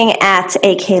staying at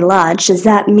AK Lodge, does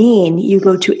that mean you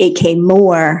go to AK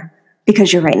more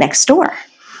because you're right next door?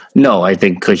 No, I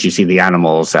think because you see the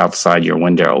animals outside your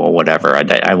window or whatever,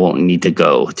 I won't need to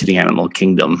go to the animal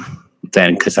kingdom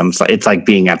then because it's like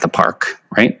being at the park,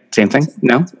 right? Same thing?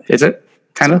 No? Is it?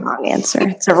 Kind of? Wrong answer.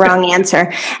 It's a wrong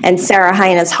answer. And Sarah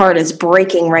Heina's heart is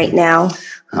breaking right now.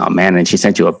 Oh, man. And she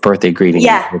sent you a birthday greeting.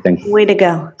 Yeah. And everything. Way to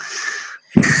go.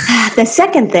 The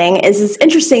second thing is it's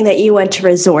interesting that you went to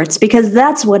resorts because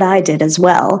that's what I did as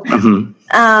well.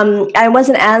 I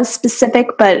wasn't as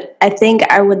specific, but I think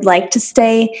I would like to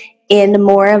stay in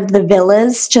more of the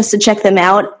villas just to check them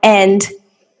out. And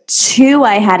 2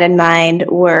 I had in mind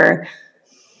were,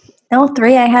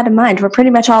 3 I had in mind were pretty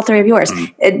much all 3 of yours.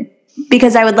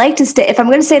 Because I would like to stay, if I'm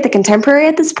going to stay at the Contemporary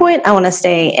at this point, I want to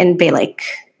stay in Bay Lake.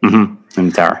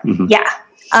 In Tower. Yeah.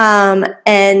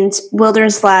 And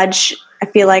Wilderness Lodge, I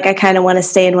feel like I kind of want to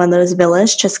stay in one of those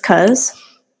villas just because.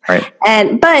 Right.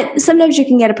 But sometimes you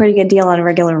can get a pretty good deal on a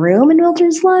regular room in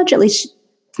Wilderness Lodge, at least.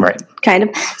 Right. Kind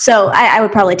of. So I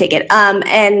would probably take it.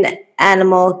 And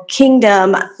Animal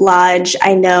Kingdom Lodge,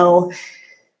 I know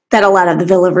that a lot of the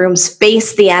villa rooms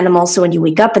face the animals. So when you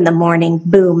wake up in the morning,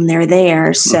 boom, they're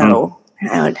there. So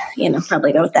I would,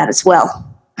 probably go with that as well.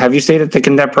 Have you stayed at the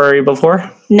Contemporary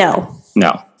before? No.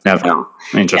 No, never. No.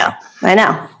 Interesting. No, I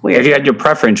know. Weird. If you had your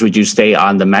preference, would you stay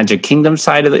on the Magic Kingdom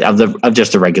side of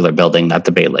just the regular building, not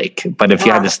the Bay Lake? But if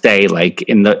you had to stay like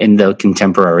in the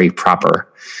Contemporary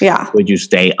proper, would you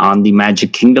stay on the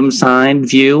Magic Kingdom side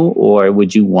view, or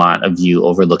would you want a view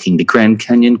overlooking the Grand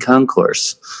Canyon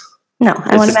Concourse? No,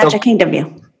 I want a Magic Kingdom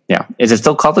view. Yeah. Is it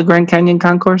still called the Grand Canyon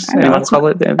Concourse? That's what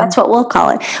we'll call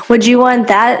it. Would you want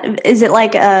that? Is it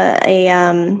like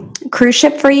a cruise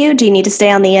ship for you? Do you need to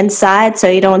stay on the inside so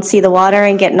you don't see the water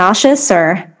and get nauseous,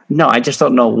 or? No, I just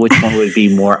don't know which one would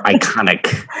be more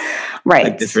iconic. Right.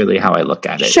 Like, that's really how I look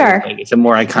at it. Sure. It's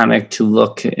more iconic to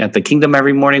look at the kingdom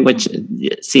every morning, which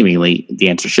seemingly the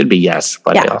answer should be yes.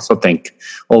 But I also think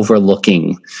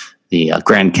overlooking the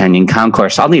Grand Canyon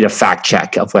Concourse, I'll need a fact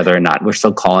check of whether or not we're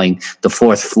still calling the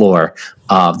 4th floor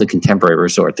of the Contemporary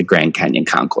Resort the Grand Canyon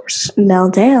Concourse.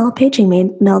 Paging me,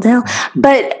 Meldale.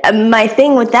 But my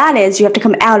thing with that is you have to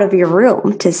come out of your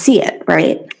room to see it,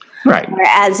 right? Right.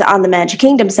 Whereas on the Magic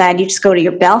Kingdom side, you just go to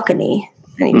your balcony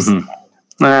and you see it.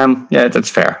 Yeah, that's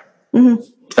fair.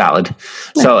 Valid.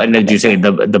 So, and did you say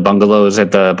the bungalows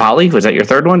at the Poly? Was that your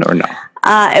 3rd one or no?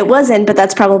 It wasn't, but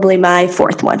that's probably my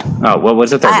 4th one. Oh, what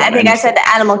was the 3rd one? I think I said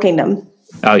Animal Kingdom.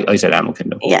 Oh, you said Animal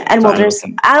Kingdom. Yeah, and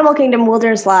Animal Kingdom,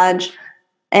 Wilderness Lodge,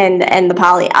 and the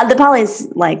Poly. The Poly's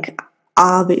like,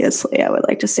 obviously, I would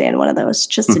like to stay in one of those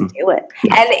just to do it.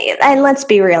 Yeah. And let's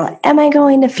be real. Am I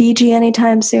going to Fiji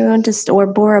anytime soon or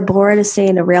Bora Bora to stay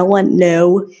in a real one?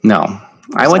 No.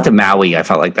 I went to Maui. I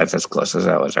felt like that's as close as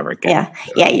I was ever getting.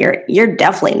 Yeah. You're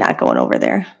definitely not going over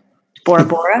there. Bora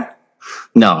Bora?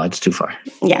 No, it's too far.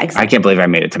 Yeah, exactly. I can't believe I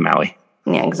made it to Maui.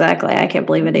 Yeah, exactly. I can't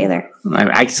believe it either.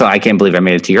 I can't believe I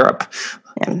made it to Europe.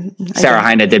 Sarah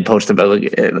Heine did post about.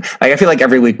 I feel like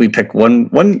every week we pick one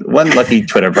lucky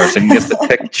Twitter person gets to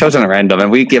pick chosen at random, and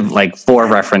we give like 4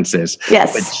 references.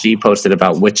 Yes, but she posted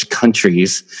about which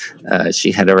countries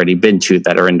she had already been to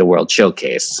that are in the World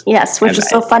Showcase. Yes, which is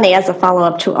so funny as a follow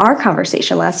up to our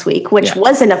conversation last week, which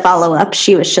wasn't a follow up.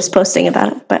 She was just posting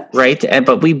about it, but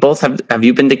but we both have. Have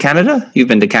you been to Canada? You've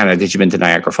been to Canada because you've been to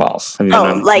Niagara Falls.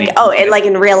 Like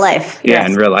in real life. Yeah,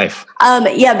 in real life.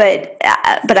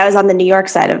 But I was on the New York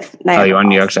side of Niagara. Oh, you're on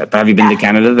New York side. But have you been to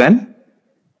Canada then?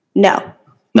 No.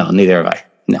 No, neither have I.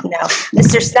 No.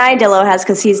 Mr. Snydillo has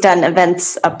because he's done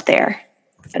events up there,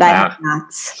 but I have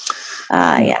not.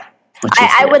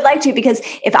 I would like to because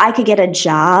if I could get a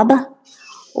job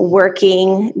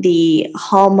working the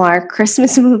Hallmark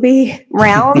Christmas movie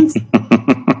rounds,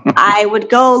 I would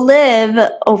go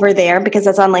live over there because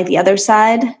that's on like the other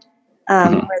side.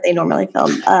 Where they normally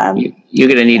film. You're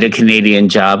going to need a Canadian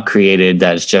job created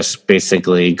that's just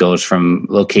basically goes from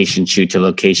location shoot to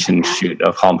location shoot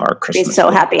of Hallmark Christmas. Be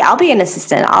so happy. I'll be an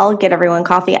assistant. I'll get everyone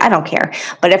coffee. I don't care.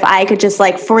 But if I could just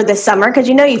like for the summer, because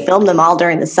you film them all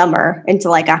during the summer into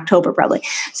like October probably.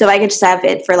 So if I could just have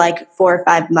it for like 4 or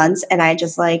 5 months and I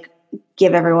just like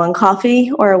give everyone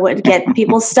coffee or would get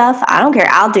people stuff. I don't care.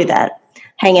 I'll do that.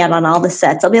 Hang out on all the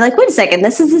sets. I'll be like, wait a second.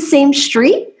 This is the same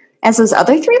street as those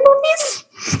other 3 movies?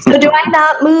 So do I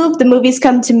not move? The movies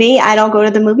come to me. I don't go to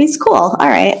the movies? Cool. All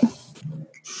right.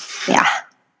 Yeah.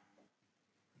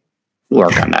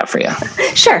 work on that for you.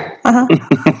 Sure.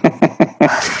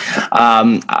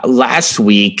 Last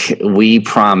week, we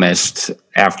promised,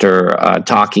 after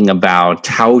talking about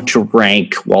how to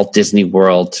rank Walt Disney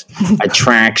World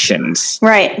attractions,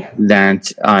 right,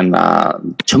 that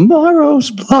on tomorrow's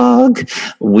blog,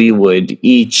 we would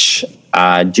each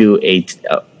do a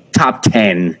top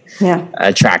 10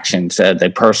 attractions,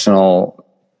 the personal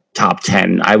top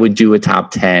 10. I would do a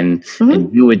top 10,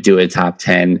 and you would do a top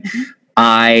 10.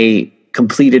 I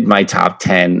completed my top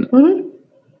 10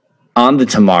 on the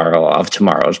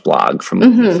tomorrow's blog so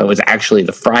it was actually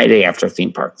the Friday after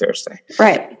Theme Park Thursday.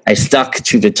 Right. I stuck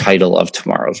to the title of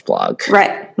tomorrow's blog.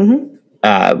 Right.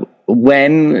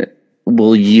 When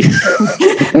will you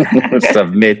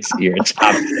submit your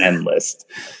top 10 list?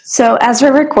 So as we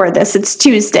record this, it's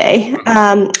Tuesday.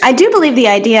 I do believe the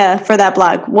idea for that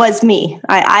blog was me.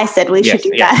 I said we should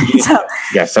do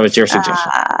that. So it's your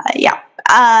suggestion.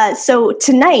 So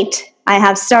tonight I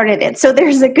have started it. So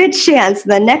there's a good chance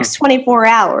the next 24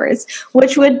 hours,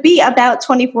 which would be about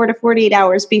 24 to 48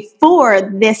 hours before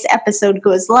this episode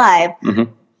goes live,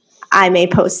 I may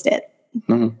post it.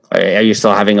 Are you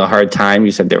still having a hard time?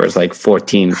 You said there was like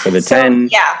 14 for the 10.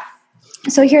 Yeah.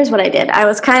 So here's what I did. I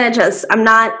was kind of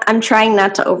I'm trying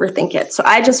not to overthink it. So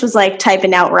I just was like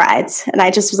typing out rides, and I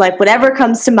just was like, whatever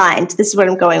comes to mind, this is what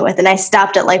I'm going with. And I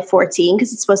stopped at like 14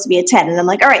 because it's supposed to be a 10. And I'm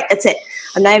like, all right, that's it.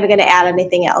 I'm not even going to add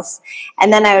anything else.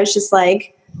 And then I was just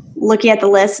like looking at the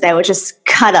list, and I would just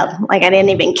cut them. Like I didn't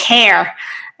even care.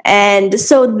 And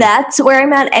so that's where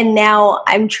I'm at. And now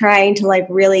I'm trying to like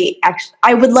really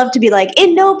I would love to be like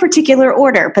in no particular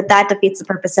order, but that defeats the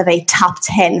purpose of a top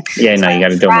 10. Yeah, no, you got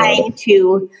to do it. Trying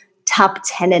to top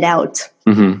 10 it out.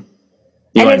 And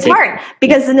it's hard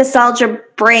because the nostalgia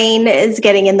brain is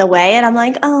getting in the way. And I'm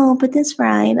like, oh, but this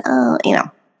ride,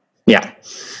 Yeah.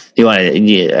 You want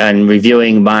to, and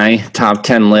reviewing my top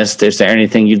 10 list, is there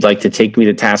anything you'd like to take me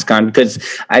to task on? Because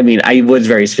I mean, I was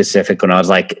very specific when I was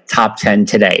like top 10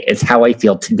 today. It's how I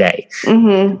feel today.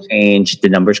 Change, the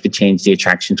numbers could change, the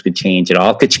attractions could change, it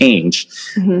all could change.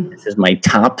 This is my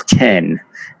top 10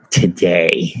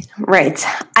 today. Right.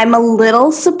 I'm a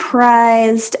little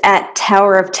surprised at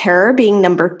Tower of Terror being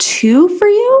number 2 for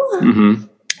you.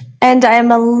 And I'm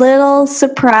a little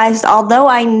surprised, although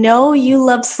I know you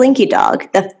love Slinky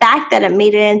Dog, the fact that it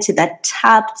made it into the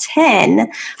top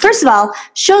 10, first of all,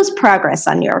 shows progress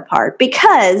on your part,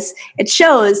 because it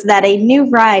shows that a new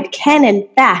ride can, in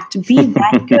fact, be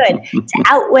that good to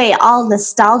outweigh all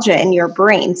nostalgia in your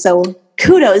brain. So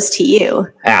kudos to you.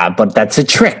 But that's a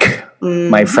trick,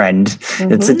 my friend.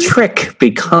 It's a trick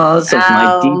because of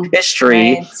my deep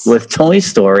history with Toy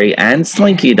Story and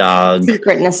Slinky Dog.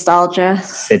 Secret nostalgia.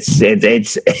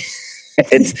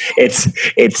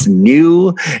 It's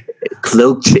new,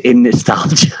 cloaked in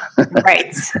nostalgia.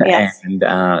 Right. Yes.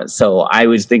 And so I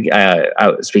was thinking,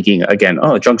 speaking again,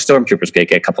 Drunk Stormtroopers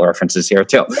get a couple of references here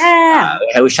too. Yeah.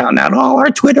 I was shouting out all our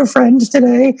Twitter friends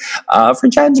today for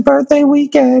Jen's birthday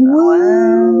weekend.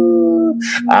 Woo!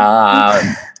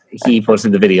 He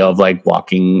posted the video of like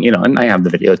walking, and I have the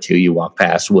video too. You walk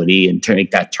past Woody and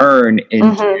make that turn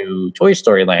into Toy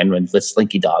Story Land with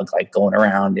Slinky Dog like going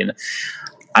around, and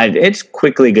it's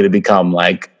quickly going to become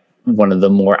like one of the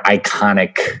more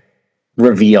iconic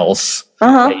reveals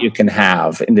that you can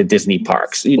have in the Disney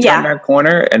parks. You turn that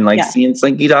corner and like seeing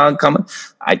Slinky Dog coming.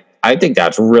 I think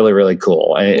that's really, really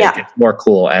cool. And it gets more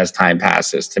cool as time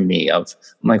passes to me. I'm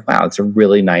like, wow, it's a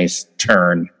really nice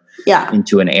turn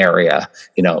into an area,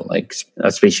 like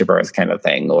a Spaceship Earth kind of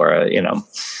thing, or even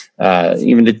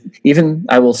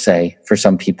I will say for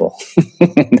some people,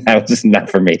 that was not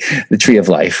for me. The Tree of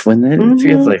Life, when the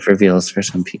Tree of Life reveals for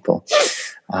some people,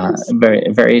 very,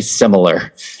 very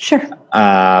similar. Sure.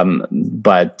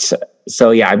 But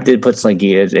so I did put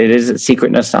Slinky. It is a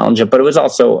secret nostalgia, but it was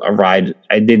also a ride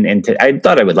I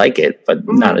thought I would like it, but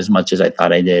not as much as I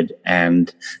thought I did,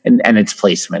 and its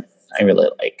placement I really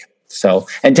like. So,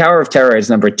 and Tower of Terror is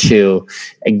number 2.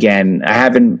 Again, I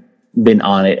haven't been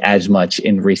on it as much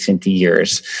in recent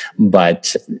years,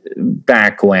 but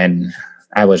back when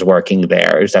I was working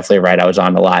there, it was definitely a ride I was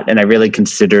on a lot. And I really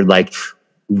considered like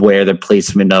where the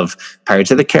placement of Pirates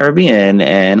of the Caribbean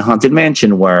and Haunted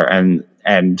Mansion were, and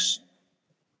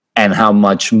how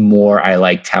much more I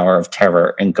like Tower of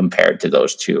Terror in compared to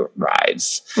those two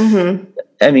rides.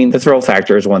 I mean, the thrill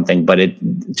factor is one thing, but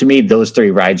to me, those 3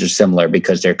 rides are similar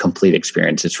because they're complete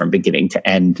experiences from beginning to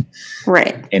end.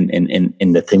 Right. In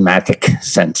the thematic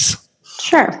sense.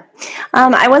 Sure.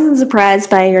 I wasn't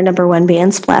surprised by your number 1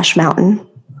 being Splash Mountain.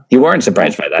 You weren't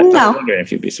surprised by that? No. I was wondering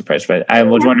if you'd be surprised by it. I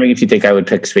was wondering if you think I would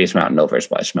pick Space Mountain over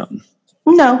Splash Mountain.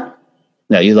 No.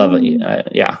 No, you love it.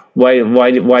 Yeah. Why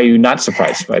are you not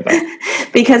surprised by that?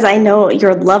 Because I know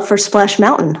your love for Splash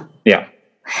Mountain. Yeah.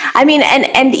 I mean,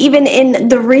 and even in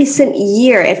the recent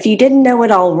year, if you didn't know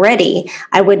it already,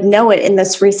 I would know it in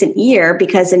this recent year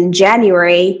because in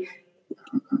January,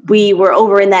 we were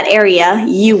over in that area.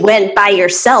 You went by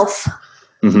yourself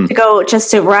to go just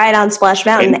to ride on Splash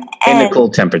Mountain. In the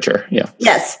cold temperature, yeah.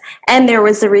 Yes. And there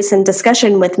was a recent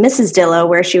discussion with Mrs. Dillo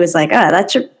where she was like,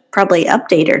 that should probably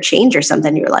update or change or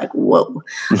something. You were like, whoa.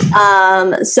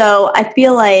 So I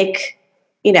feel like,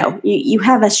 you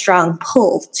have a strong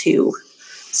pull to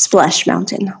Splash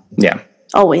Mountain. Yeah.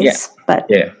 Always. Yeah. But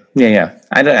yeah.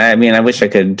 I mean, I wish I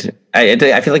could. I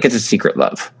feel like it's a secret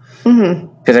love.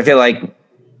 Because I feel like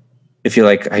if you're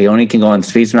like, I only can go on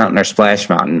Space Mountain or Splash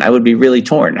Mountain, I would be really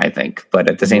torn, I think. But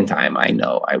at the same time, I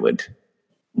know I would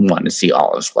want to see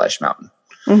all of Splash Mountain.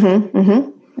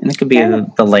 And it could be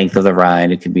the length of the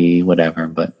ride. It could be whatever.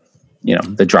 But,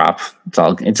 the drop, it's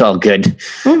all good.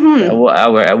 Can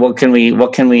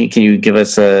you give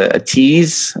us a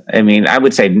tease? I mean, I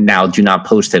would say now do not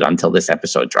post it until this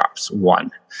episode drops.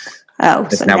 1. Oh,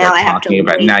 so now I have to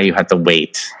wait. Now you have to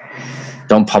wait.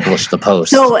 Don't publish the post.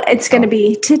 So it's going to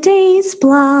be today's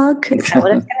blog. Is that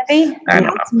what it's going to be? I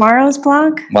don't know. Tomorrow's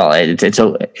blog? Well, it's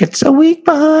a week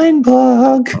behind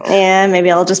blog. Yeah,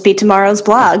 maybe I'll just be tomorrow's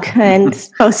blog and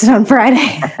post it on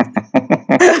Friday.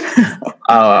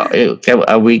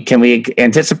 Can we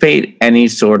anticipate any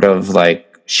sort of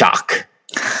like shock?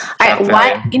 All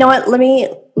right, you know what? Let me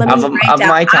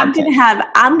write down.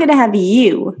 I'm gonna have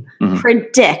you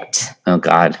predict. Oh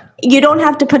God! You don't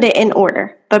have to put it in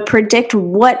order, but predict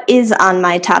what is on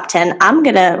my top 10. I'm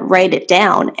gonna write it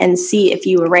down and see if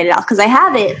you will write it off because I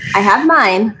have it. I have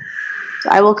mine, so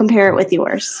I will compare it with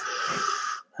yours.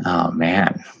 Oh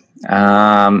man!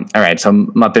 All right. So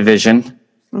Muppet Vision.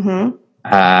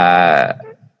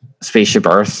 Spaceship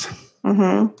Earth.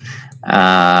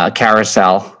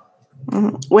 Carousel.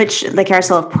 Which, the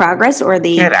Carousel of Progress or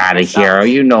the... Get out of here.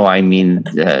 I mean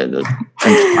the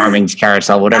Prince Charming's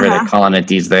Carousel, whatever they're calling it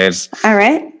these days. All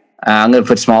right. I'm going to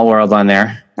put Small World on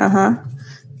there.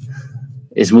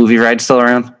 Is Movie Ride still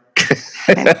around?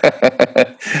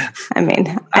 I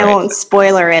mean, I won't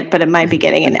spoiler it, but it might be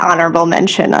getting an honorable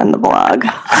mention on the blog.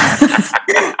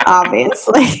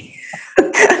 Obviously.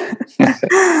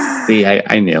 See,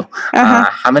 I knew.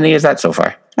 How many is that so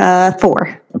far?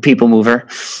 4. A People Mover.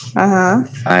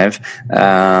 5.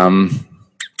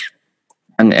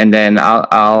 And then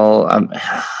I'll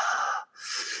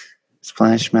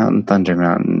Splash Mountain, Thunder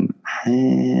Mountain.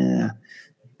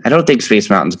 I don't think Space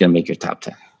Mountain's gonna make your top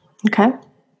 10. Okay.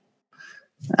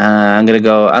 I'm gonna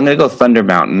go Thunder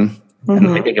Mountain. And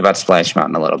let me think about Splash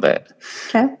Mountain a little bit.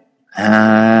 Okay.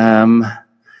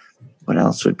 What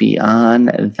else would be on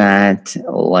that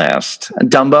list?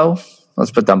 Dumbo.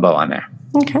 Let's put Dumbo on there.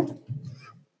 Okay.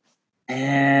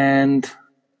 And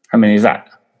how many is that?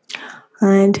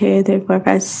 1, 2, 3, 4,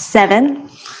 5, 7.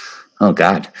 Oh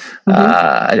God. All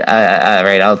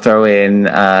right. I'll throw in.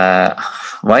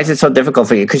 Why is it so difficult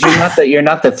for you? Because you're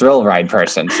not the thrill ride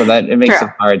person, so that it makes it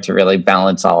hard to really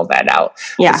balance all of that out.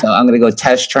 Yeah. So I'm going to go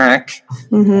Test Track.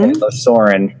 I'm going to go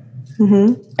Soarin'.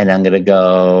 And I'm going to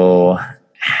go.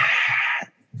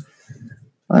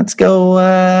 Let's go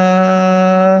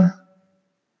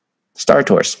Star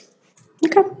Tours.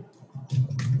 Okay.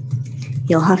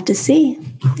 You'll have to see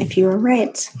if you were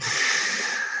right.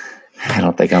 I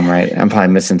don't think I'm right. I'm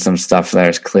probably missing some stuff.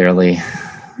 There's clearly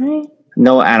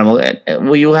no animal.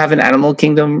 Will you have an Animal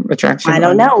Kingdom attraction? I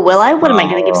don't know. Will I? What am I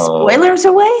going to give spoilers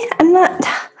away? I'm not.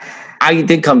 I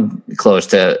did come close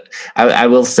to. I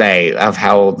will say of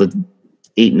how the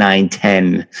 8, 9,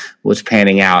 10 was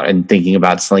panning out and thinking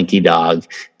about Slinky Dog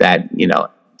that,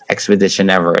 Expedition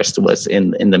Everest was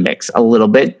in the mix a little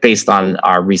bit based on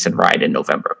our recent ride in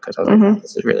November. Cause I was like,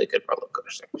 this is a really good roller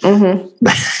coaster.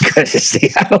 Good to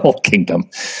see Animal Kingdom.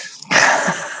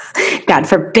 God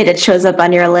forbid it shows up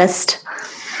on your list.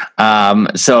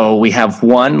 So we have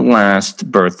one last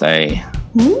birthday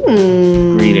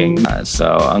greeting.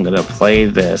 So I'm going to play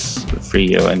this for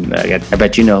you and I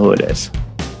bet you know who it is.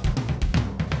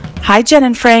 Hi, Jen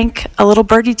and Frank. A little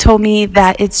birdie told me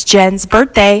that it's Jen's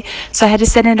birthday, so I had to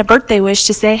send in a birthday wish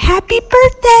to say happy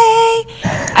birthday.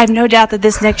 I have no doubt that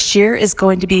this next year is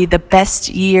going to be the best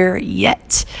year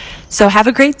yet. So have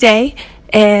a great day,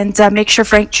 and make sure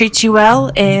Frank treats you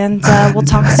well, and we'll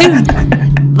talk soon.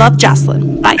 Love,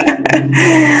 Jocelyn. Bye.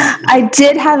 I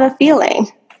did have a feeling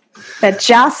that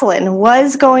Jocelyn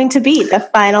was going to be the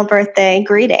final birthday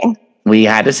greeting. We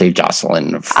had to say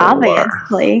Jocelyn for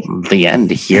obviously the end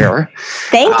here.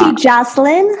 Thank you,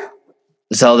 Jocelyn.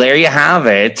 So there you have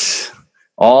it.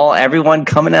 everyone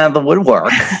coming out of the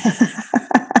woodwork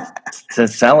to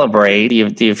celebrate.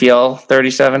 Do you feel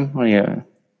 37? What do you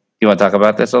want to talk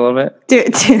about this a little bit? Do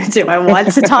I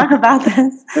want to talk about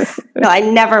this? No, I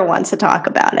never want to talk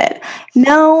about it.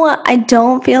 No, I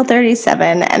don't feel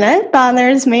 37, and it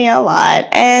bothers me a lot.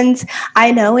 And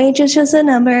I know age is just a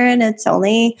number, and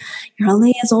you're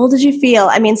only as old as you feel.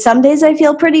 I mean, some days I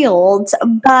feel pretty old,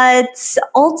 but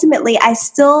ultimately I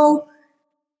still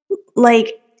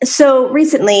so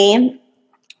recently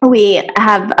we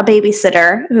have a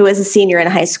babysitter who is a senior in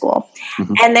high school.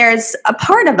 Mm-hmm. And there's a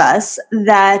part of us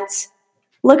that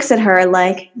looks at her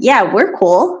like, yeah, we're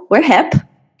cool. We're hip.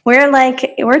 We're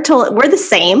the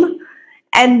same.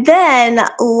 And then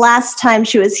last time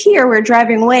she was here, we're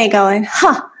driving away going,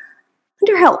 I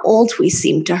wonder how old we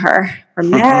seem to her. We're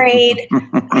married,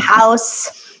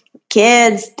 house,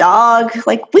 kids, dog.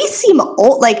 Like, we seem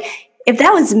old. Like, if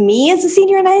that was me as a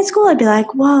senior in high school, I'd be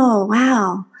like, whoa,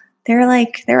 wow.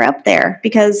 They're up there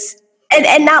because,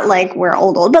 and not like we're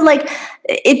old, but like,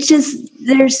 it just,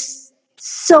 there's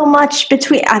so much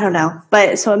between, I don't know.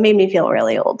 But so it made me feel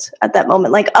really old at that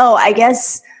moment. Like, oh, I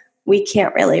guess we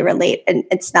can't really relate. And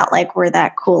it's not like we're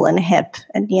that cool and hip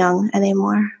and young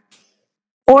anymore.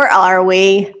 Or are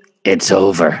we? It's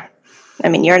over. I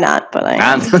mean, you're not, but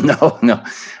no.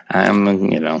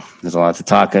 There's a lot to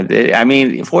talk. I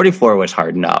mean, 44 was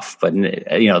hard enough, but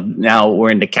now we're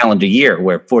in the calendar year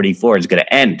where 44 is going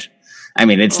to end. I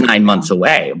mean, it's 9 months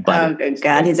away. But good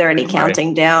God, he's already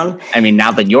counting down. I mean,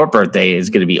 now that your birthday is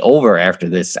going to be over after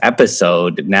this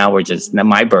episode, now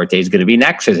my birthday is going to be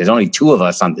next. There's only 2 of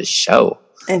us on this show.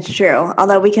 It's true.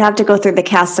 Although we can have to go through the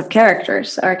cast of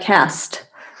characters, our cast.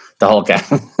 The whole cast.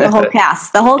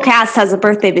 The whole cast has a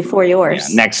birthday before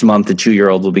yours. Yeah, next month, the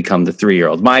 2-year-old will become the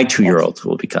 3-year-old. My 2-year-old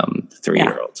will become the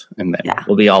 3-year-old. Yeah. And then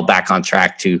we'll be all back on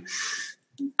track to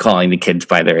calling the kids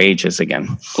by their ages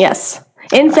again. Yes.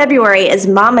 In February is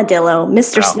Mama Dillo,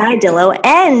 Mr. Snidillo,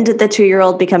 and the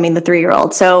 2-year-old becoming the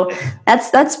 3-year-old. So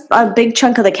that's a big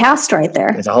chunk of the cast right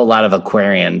there. There's a whole lot of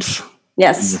Aquarians.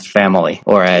 Yes. This family.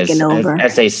 Or as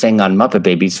they sing on Muppet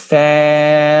Babies,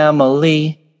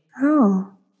 family. Oh.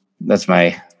 That's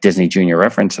my Disney Junior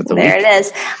reference of the week. There it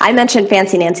is. I mentioned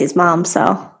Fancy Nancy's mom,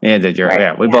 so. Yeah,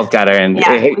 we both got her. And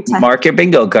hey, mark your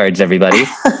bingo cards, everybody,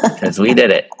 because we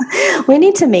did it. We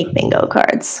need to make bingo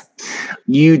cards.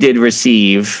 You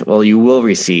will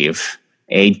receive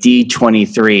a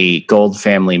D23 Gold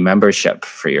Family membership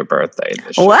for your birthday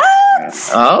this year. What?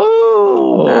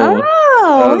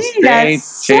 Stay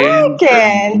tuned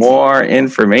for more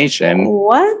information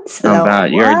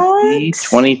about your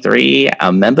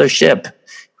D23 membership,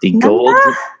 the Gold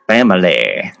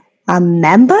Family. A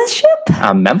membership?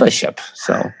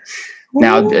 So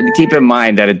now keep in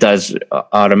mind that it does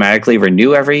automatically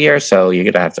renew every year, so you're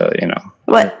gonna have to,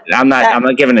 What? I'm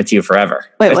not giving it to you forever.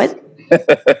 Wait, what?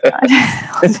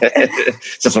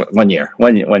 Just 1 year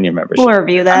membership. We'll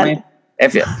review that. I mean,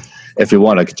 if you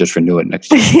want, I could just renew it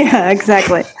next year. Yeah,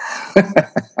 exactly.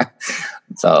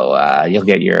 So you'll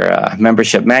get your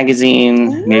membership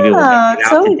magazine. Maybe we'll get it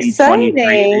out to D23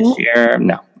 this year.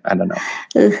 No, I don't know.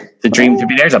 The dream to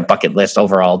be there's a bucket list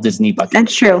overall. Disney bucket.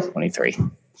 That's true.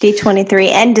 D23. D23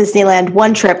 and Disneyland.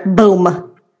 One trip. Boom.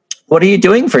 What are you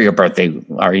doing for your birthday?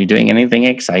 Are you doing anything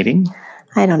exciting?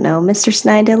 I don't know. Mr.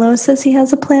 Snidillo says he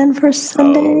has a plan for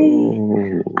Sunday.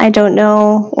 Oh. I don't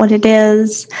know what it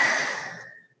is.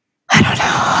 I don't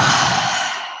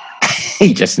know.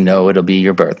 You just know it'll be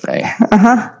your birthday.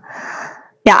 Uh-huh.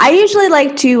 Yeah, I usually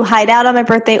like to hide out on my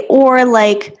birthday or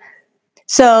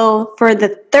so for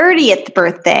the 30th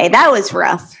birthday, that was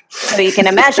rough. So you can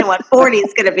imagine what 40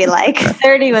 is going to be like.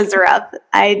 30 was rough.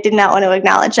 I did not want to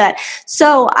acknowledge that.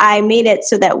 So I made it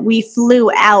so that we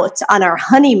flew out on our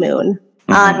honeymoon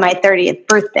on my 30th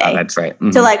birthday. Oh, that's right.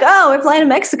 Mm-hmm. So we're flying to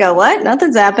Mexico. What?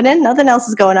 Nothing's happening. Nothing else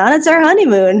is going on. It's our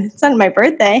honeymoon. It's not my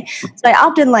birthday. So I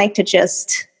often like to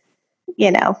just,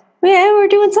 we're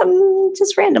doing something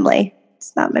just randomly.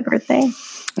 It's not my birthday.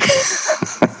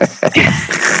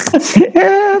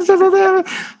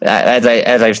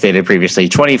 As I've stated previously,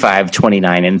 25,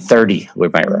 29, and 30 were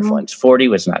my reference. 40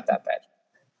 was not that bad.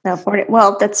 No, 40.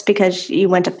 Well, that's because you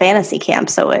went to fantasy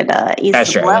camp, so it eased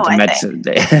That's true. the blow,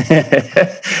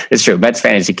 It's true. Mets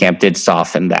fantasy camp did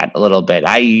soften that a little bit.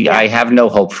 I have no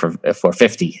hope for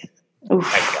 50.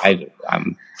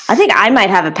 I think I might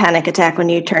have a panic attack when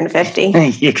you turn 50.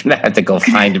 You're going to have to go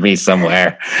find me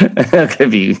somewhere. It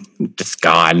could be just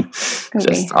gone.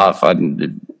 Just off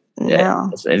on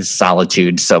in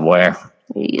solitude somewhere.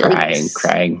 Yikes.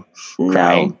 Crying.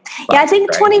 Yeah, I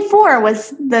think 24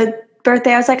 was the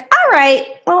birthday. I was like, all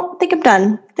right, well, I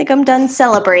think I'm done.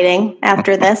 Celebrating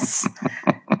after this.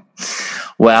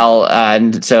 Well,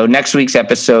 and so next week's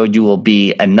episode, you will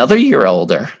be another year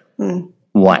older.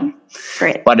 One.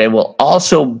 Great. But it will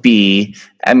also be,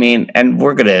 and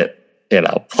we're going to,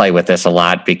 play with this a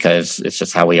lot because it's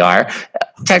just how we are.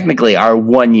 Technically, our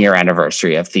 1 year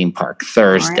anniversary of Theme Park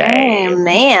Thursday. Oh,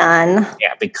 man.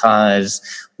 Yeah, because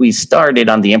we started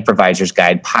on the Improviser's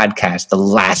Guide podcast the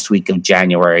last week of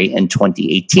January in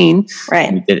 2018.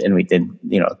 Right. And we did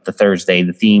the Thursday,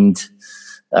 the themed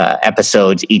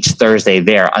episodes each Thursday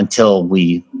there until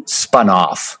we spun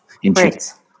off into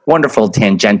wonderful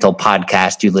tangential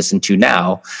podcast you listen to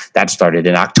now that started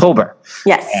in October.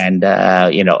 Yes. And,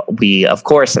 we, of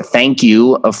course, thank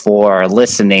you for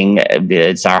listening.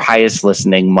 It's our highest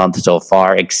listening month so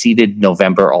far, exceeded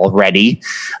November already.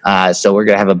 So we're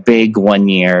going to have a big 1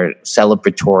 year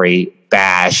celebratory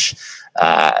bash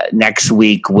next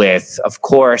week with, of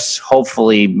course,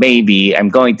 hopefully, maybe, I'm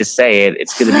going to say it.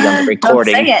 It's going to be on the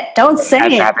recording. Don't say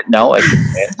it. No, I can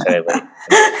say it.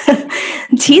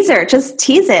 Teaser, just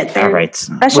tease it. All right.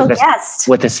 Special guest.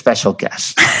 With a special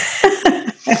guest.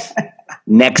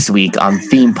 Next week on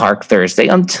Theme Park Thursday.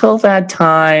 Until that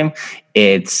time,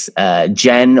 it's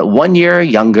Jen, 1 year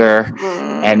younger,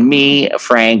 and me,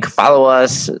 Frank. Follow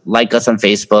us, like us on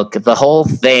Facebook, the whole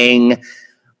thing.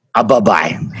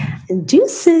 Bye-bye.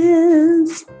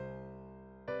 Deuces.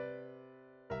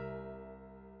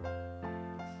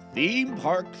 Theme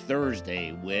Park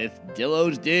Thursday with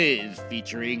Dillos Diz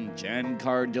featuring Jen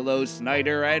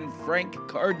Cardillo-Snyder and Frank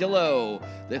Cardillo.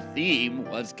 The theme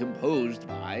was composed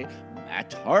by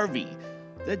Matt Harvey.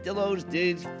 The Dillos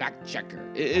Diz fact checker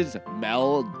is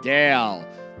Mel Dale.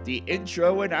 The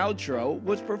intro and outro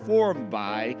was performed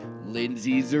by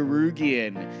Lindsay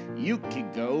Zarugian. You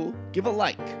can go give a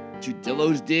like to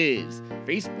Dillos Diz,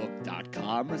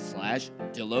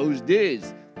 facebook.com/Dillos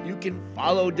Diz. You can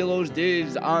follow Dillos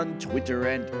Diz on Twitter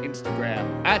and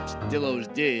Instagram at Dillos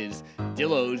Diz,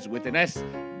 Dillos with an S,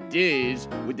 Diz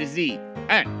with a Z.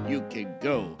 And you can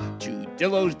go to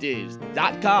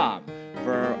DillosDiz.com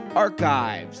for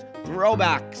archives,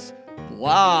 throwbacks,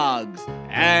 blogs,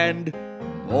 and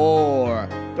more.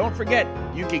 Don't forget,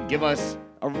 you can give us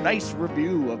a nice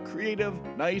review, a creative,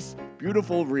 nice,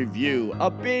 beautiful review,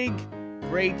 a big,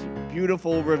 great,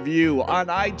 beautiful review on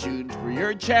iTunes for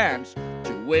your chance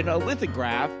to win a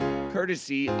lithograph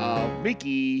courtesy of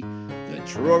Mickey, the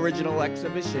True Original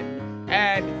Exhibition,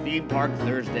 and Theme Park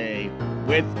Thursday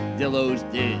with Dillos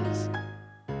Diz.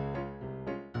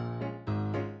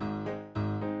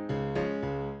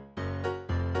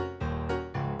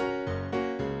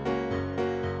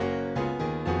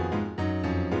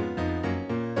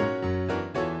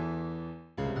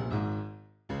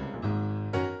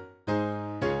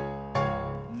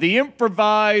 The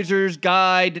Improviser's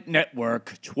Guide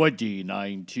Network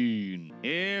 2019.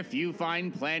 If you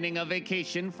find planning a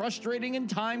vacation frustrating and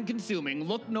time-consuming,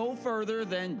 look no further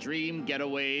than Dream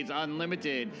Getaways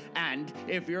Unlimited. And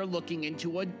if you're looking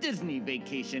into a Disney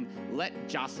vacation, let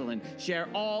Jocelyn share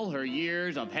all her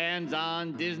years of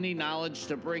hands-on Disney knowledge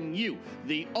to bring you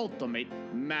the ultimate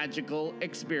magical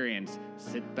experience.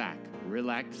 Sit back,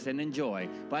 relax, and enjoy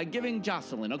by giving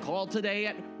Jocelyn a call today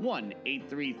at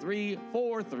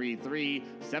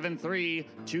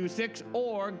 1-833-433-7326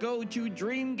 or go to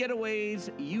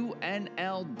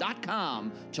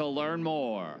dreamgetawaysunl.com to learn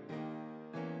more.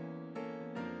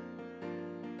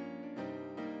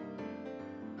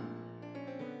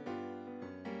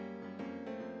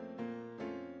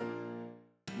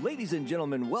 Ladies and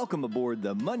gentlemen, welcome aboard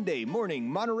the Monday Morning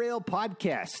Monorail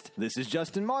podcast. This is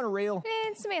Justin Monorail.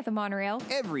 And Samantha Monorail.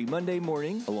 Every Monday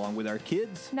morning, along with our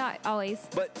kids. Not always.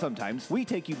 But sometimes, we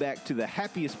take you back to the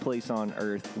happiest place on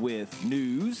earth with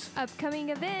news, upcoming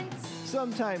events,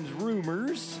 sometimes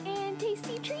rumors, and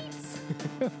tasty treats.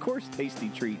 Of course, tasty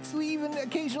treats. We even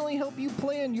occasionally help you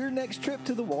plan your next trip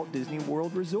to the Walt Disney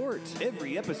World Resort.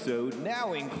 Every episode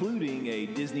now including a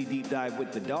Disney Deep Dive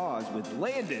with the Dawes with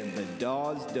Landon the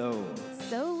Dawes Dome.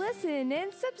 So listen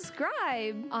and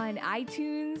subscribe on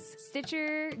iTunes,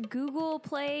 Stitcher, Google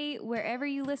Play, wherever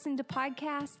you listen to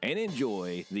podcasts. And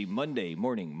enjoy the Monday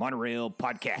Morning Monorail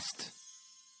podcast.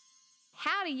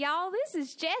 Howdy, y'all. This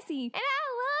is Jessie, and I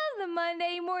love the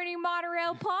Monday Morning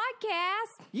Monorail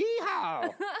podcast.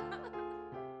 Yeehaw!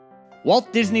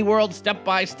 Walt Disney World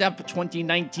Step-by-Step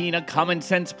 2019, a common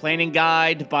sense planning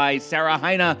guide by Sarah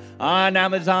Heine on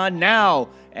Amazon now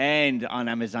and on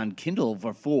Amazon Kindle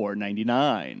for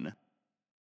 $4.99.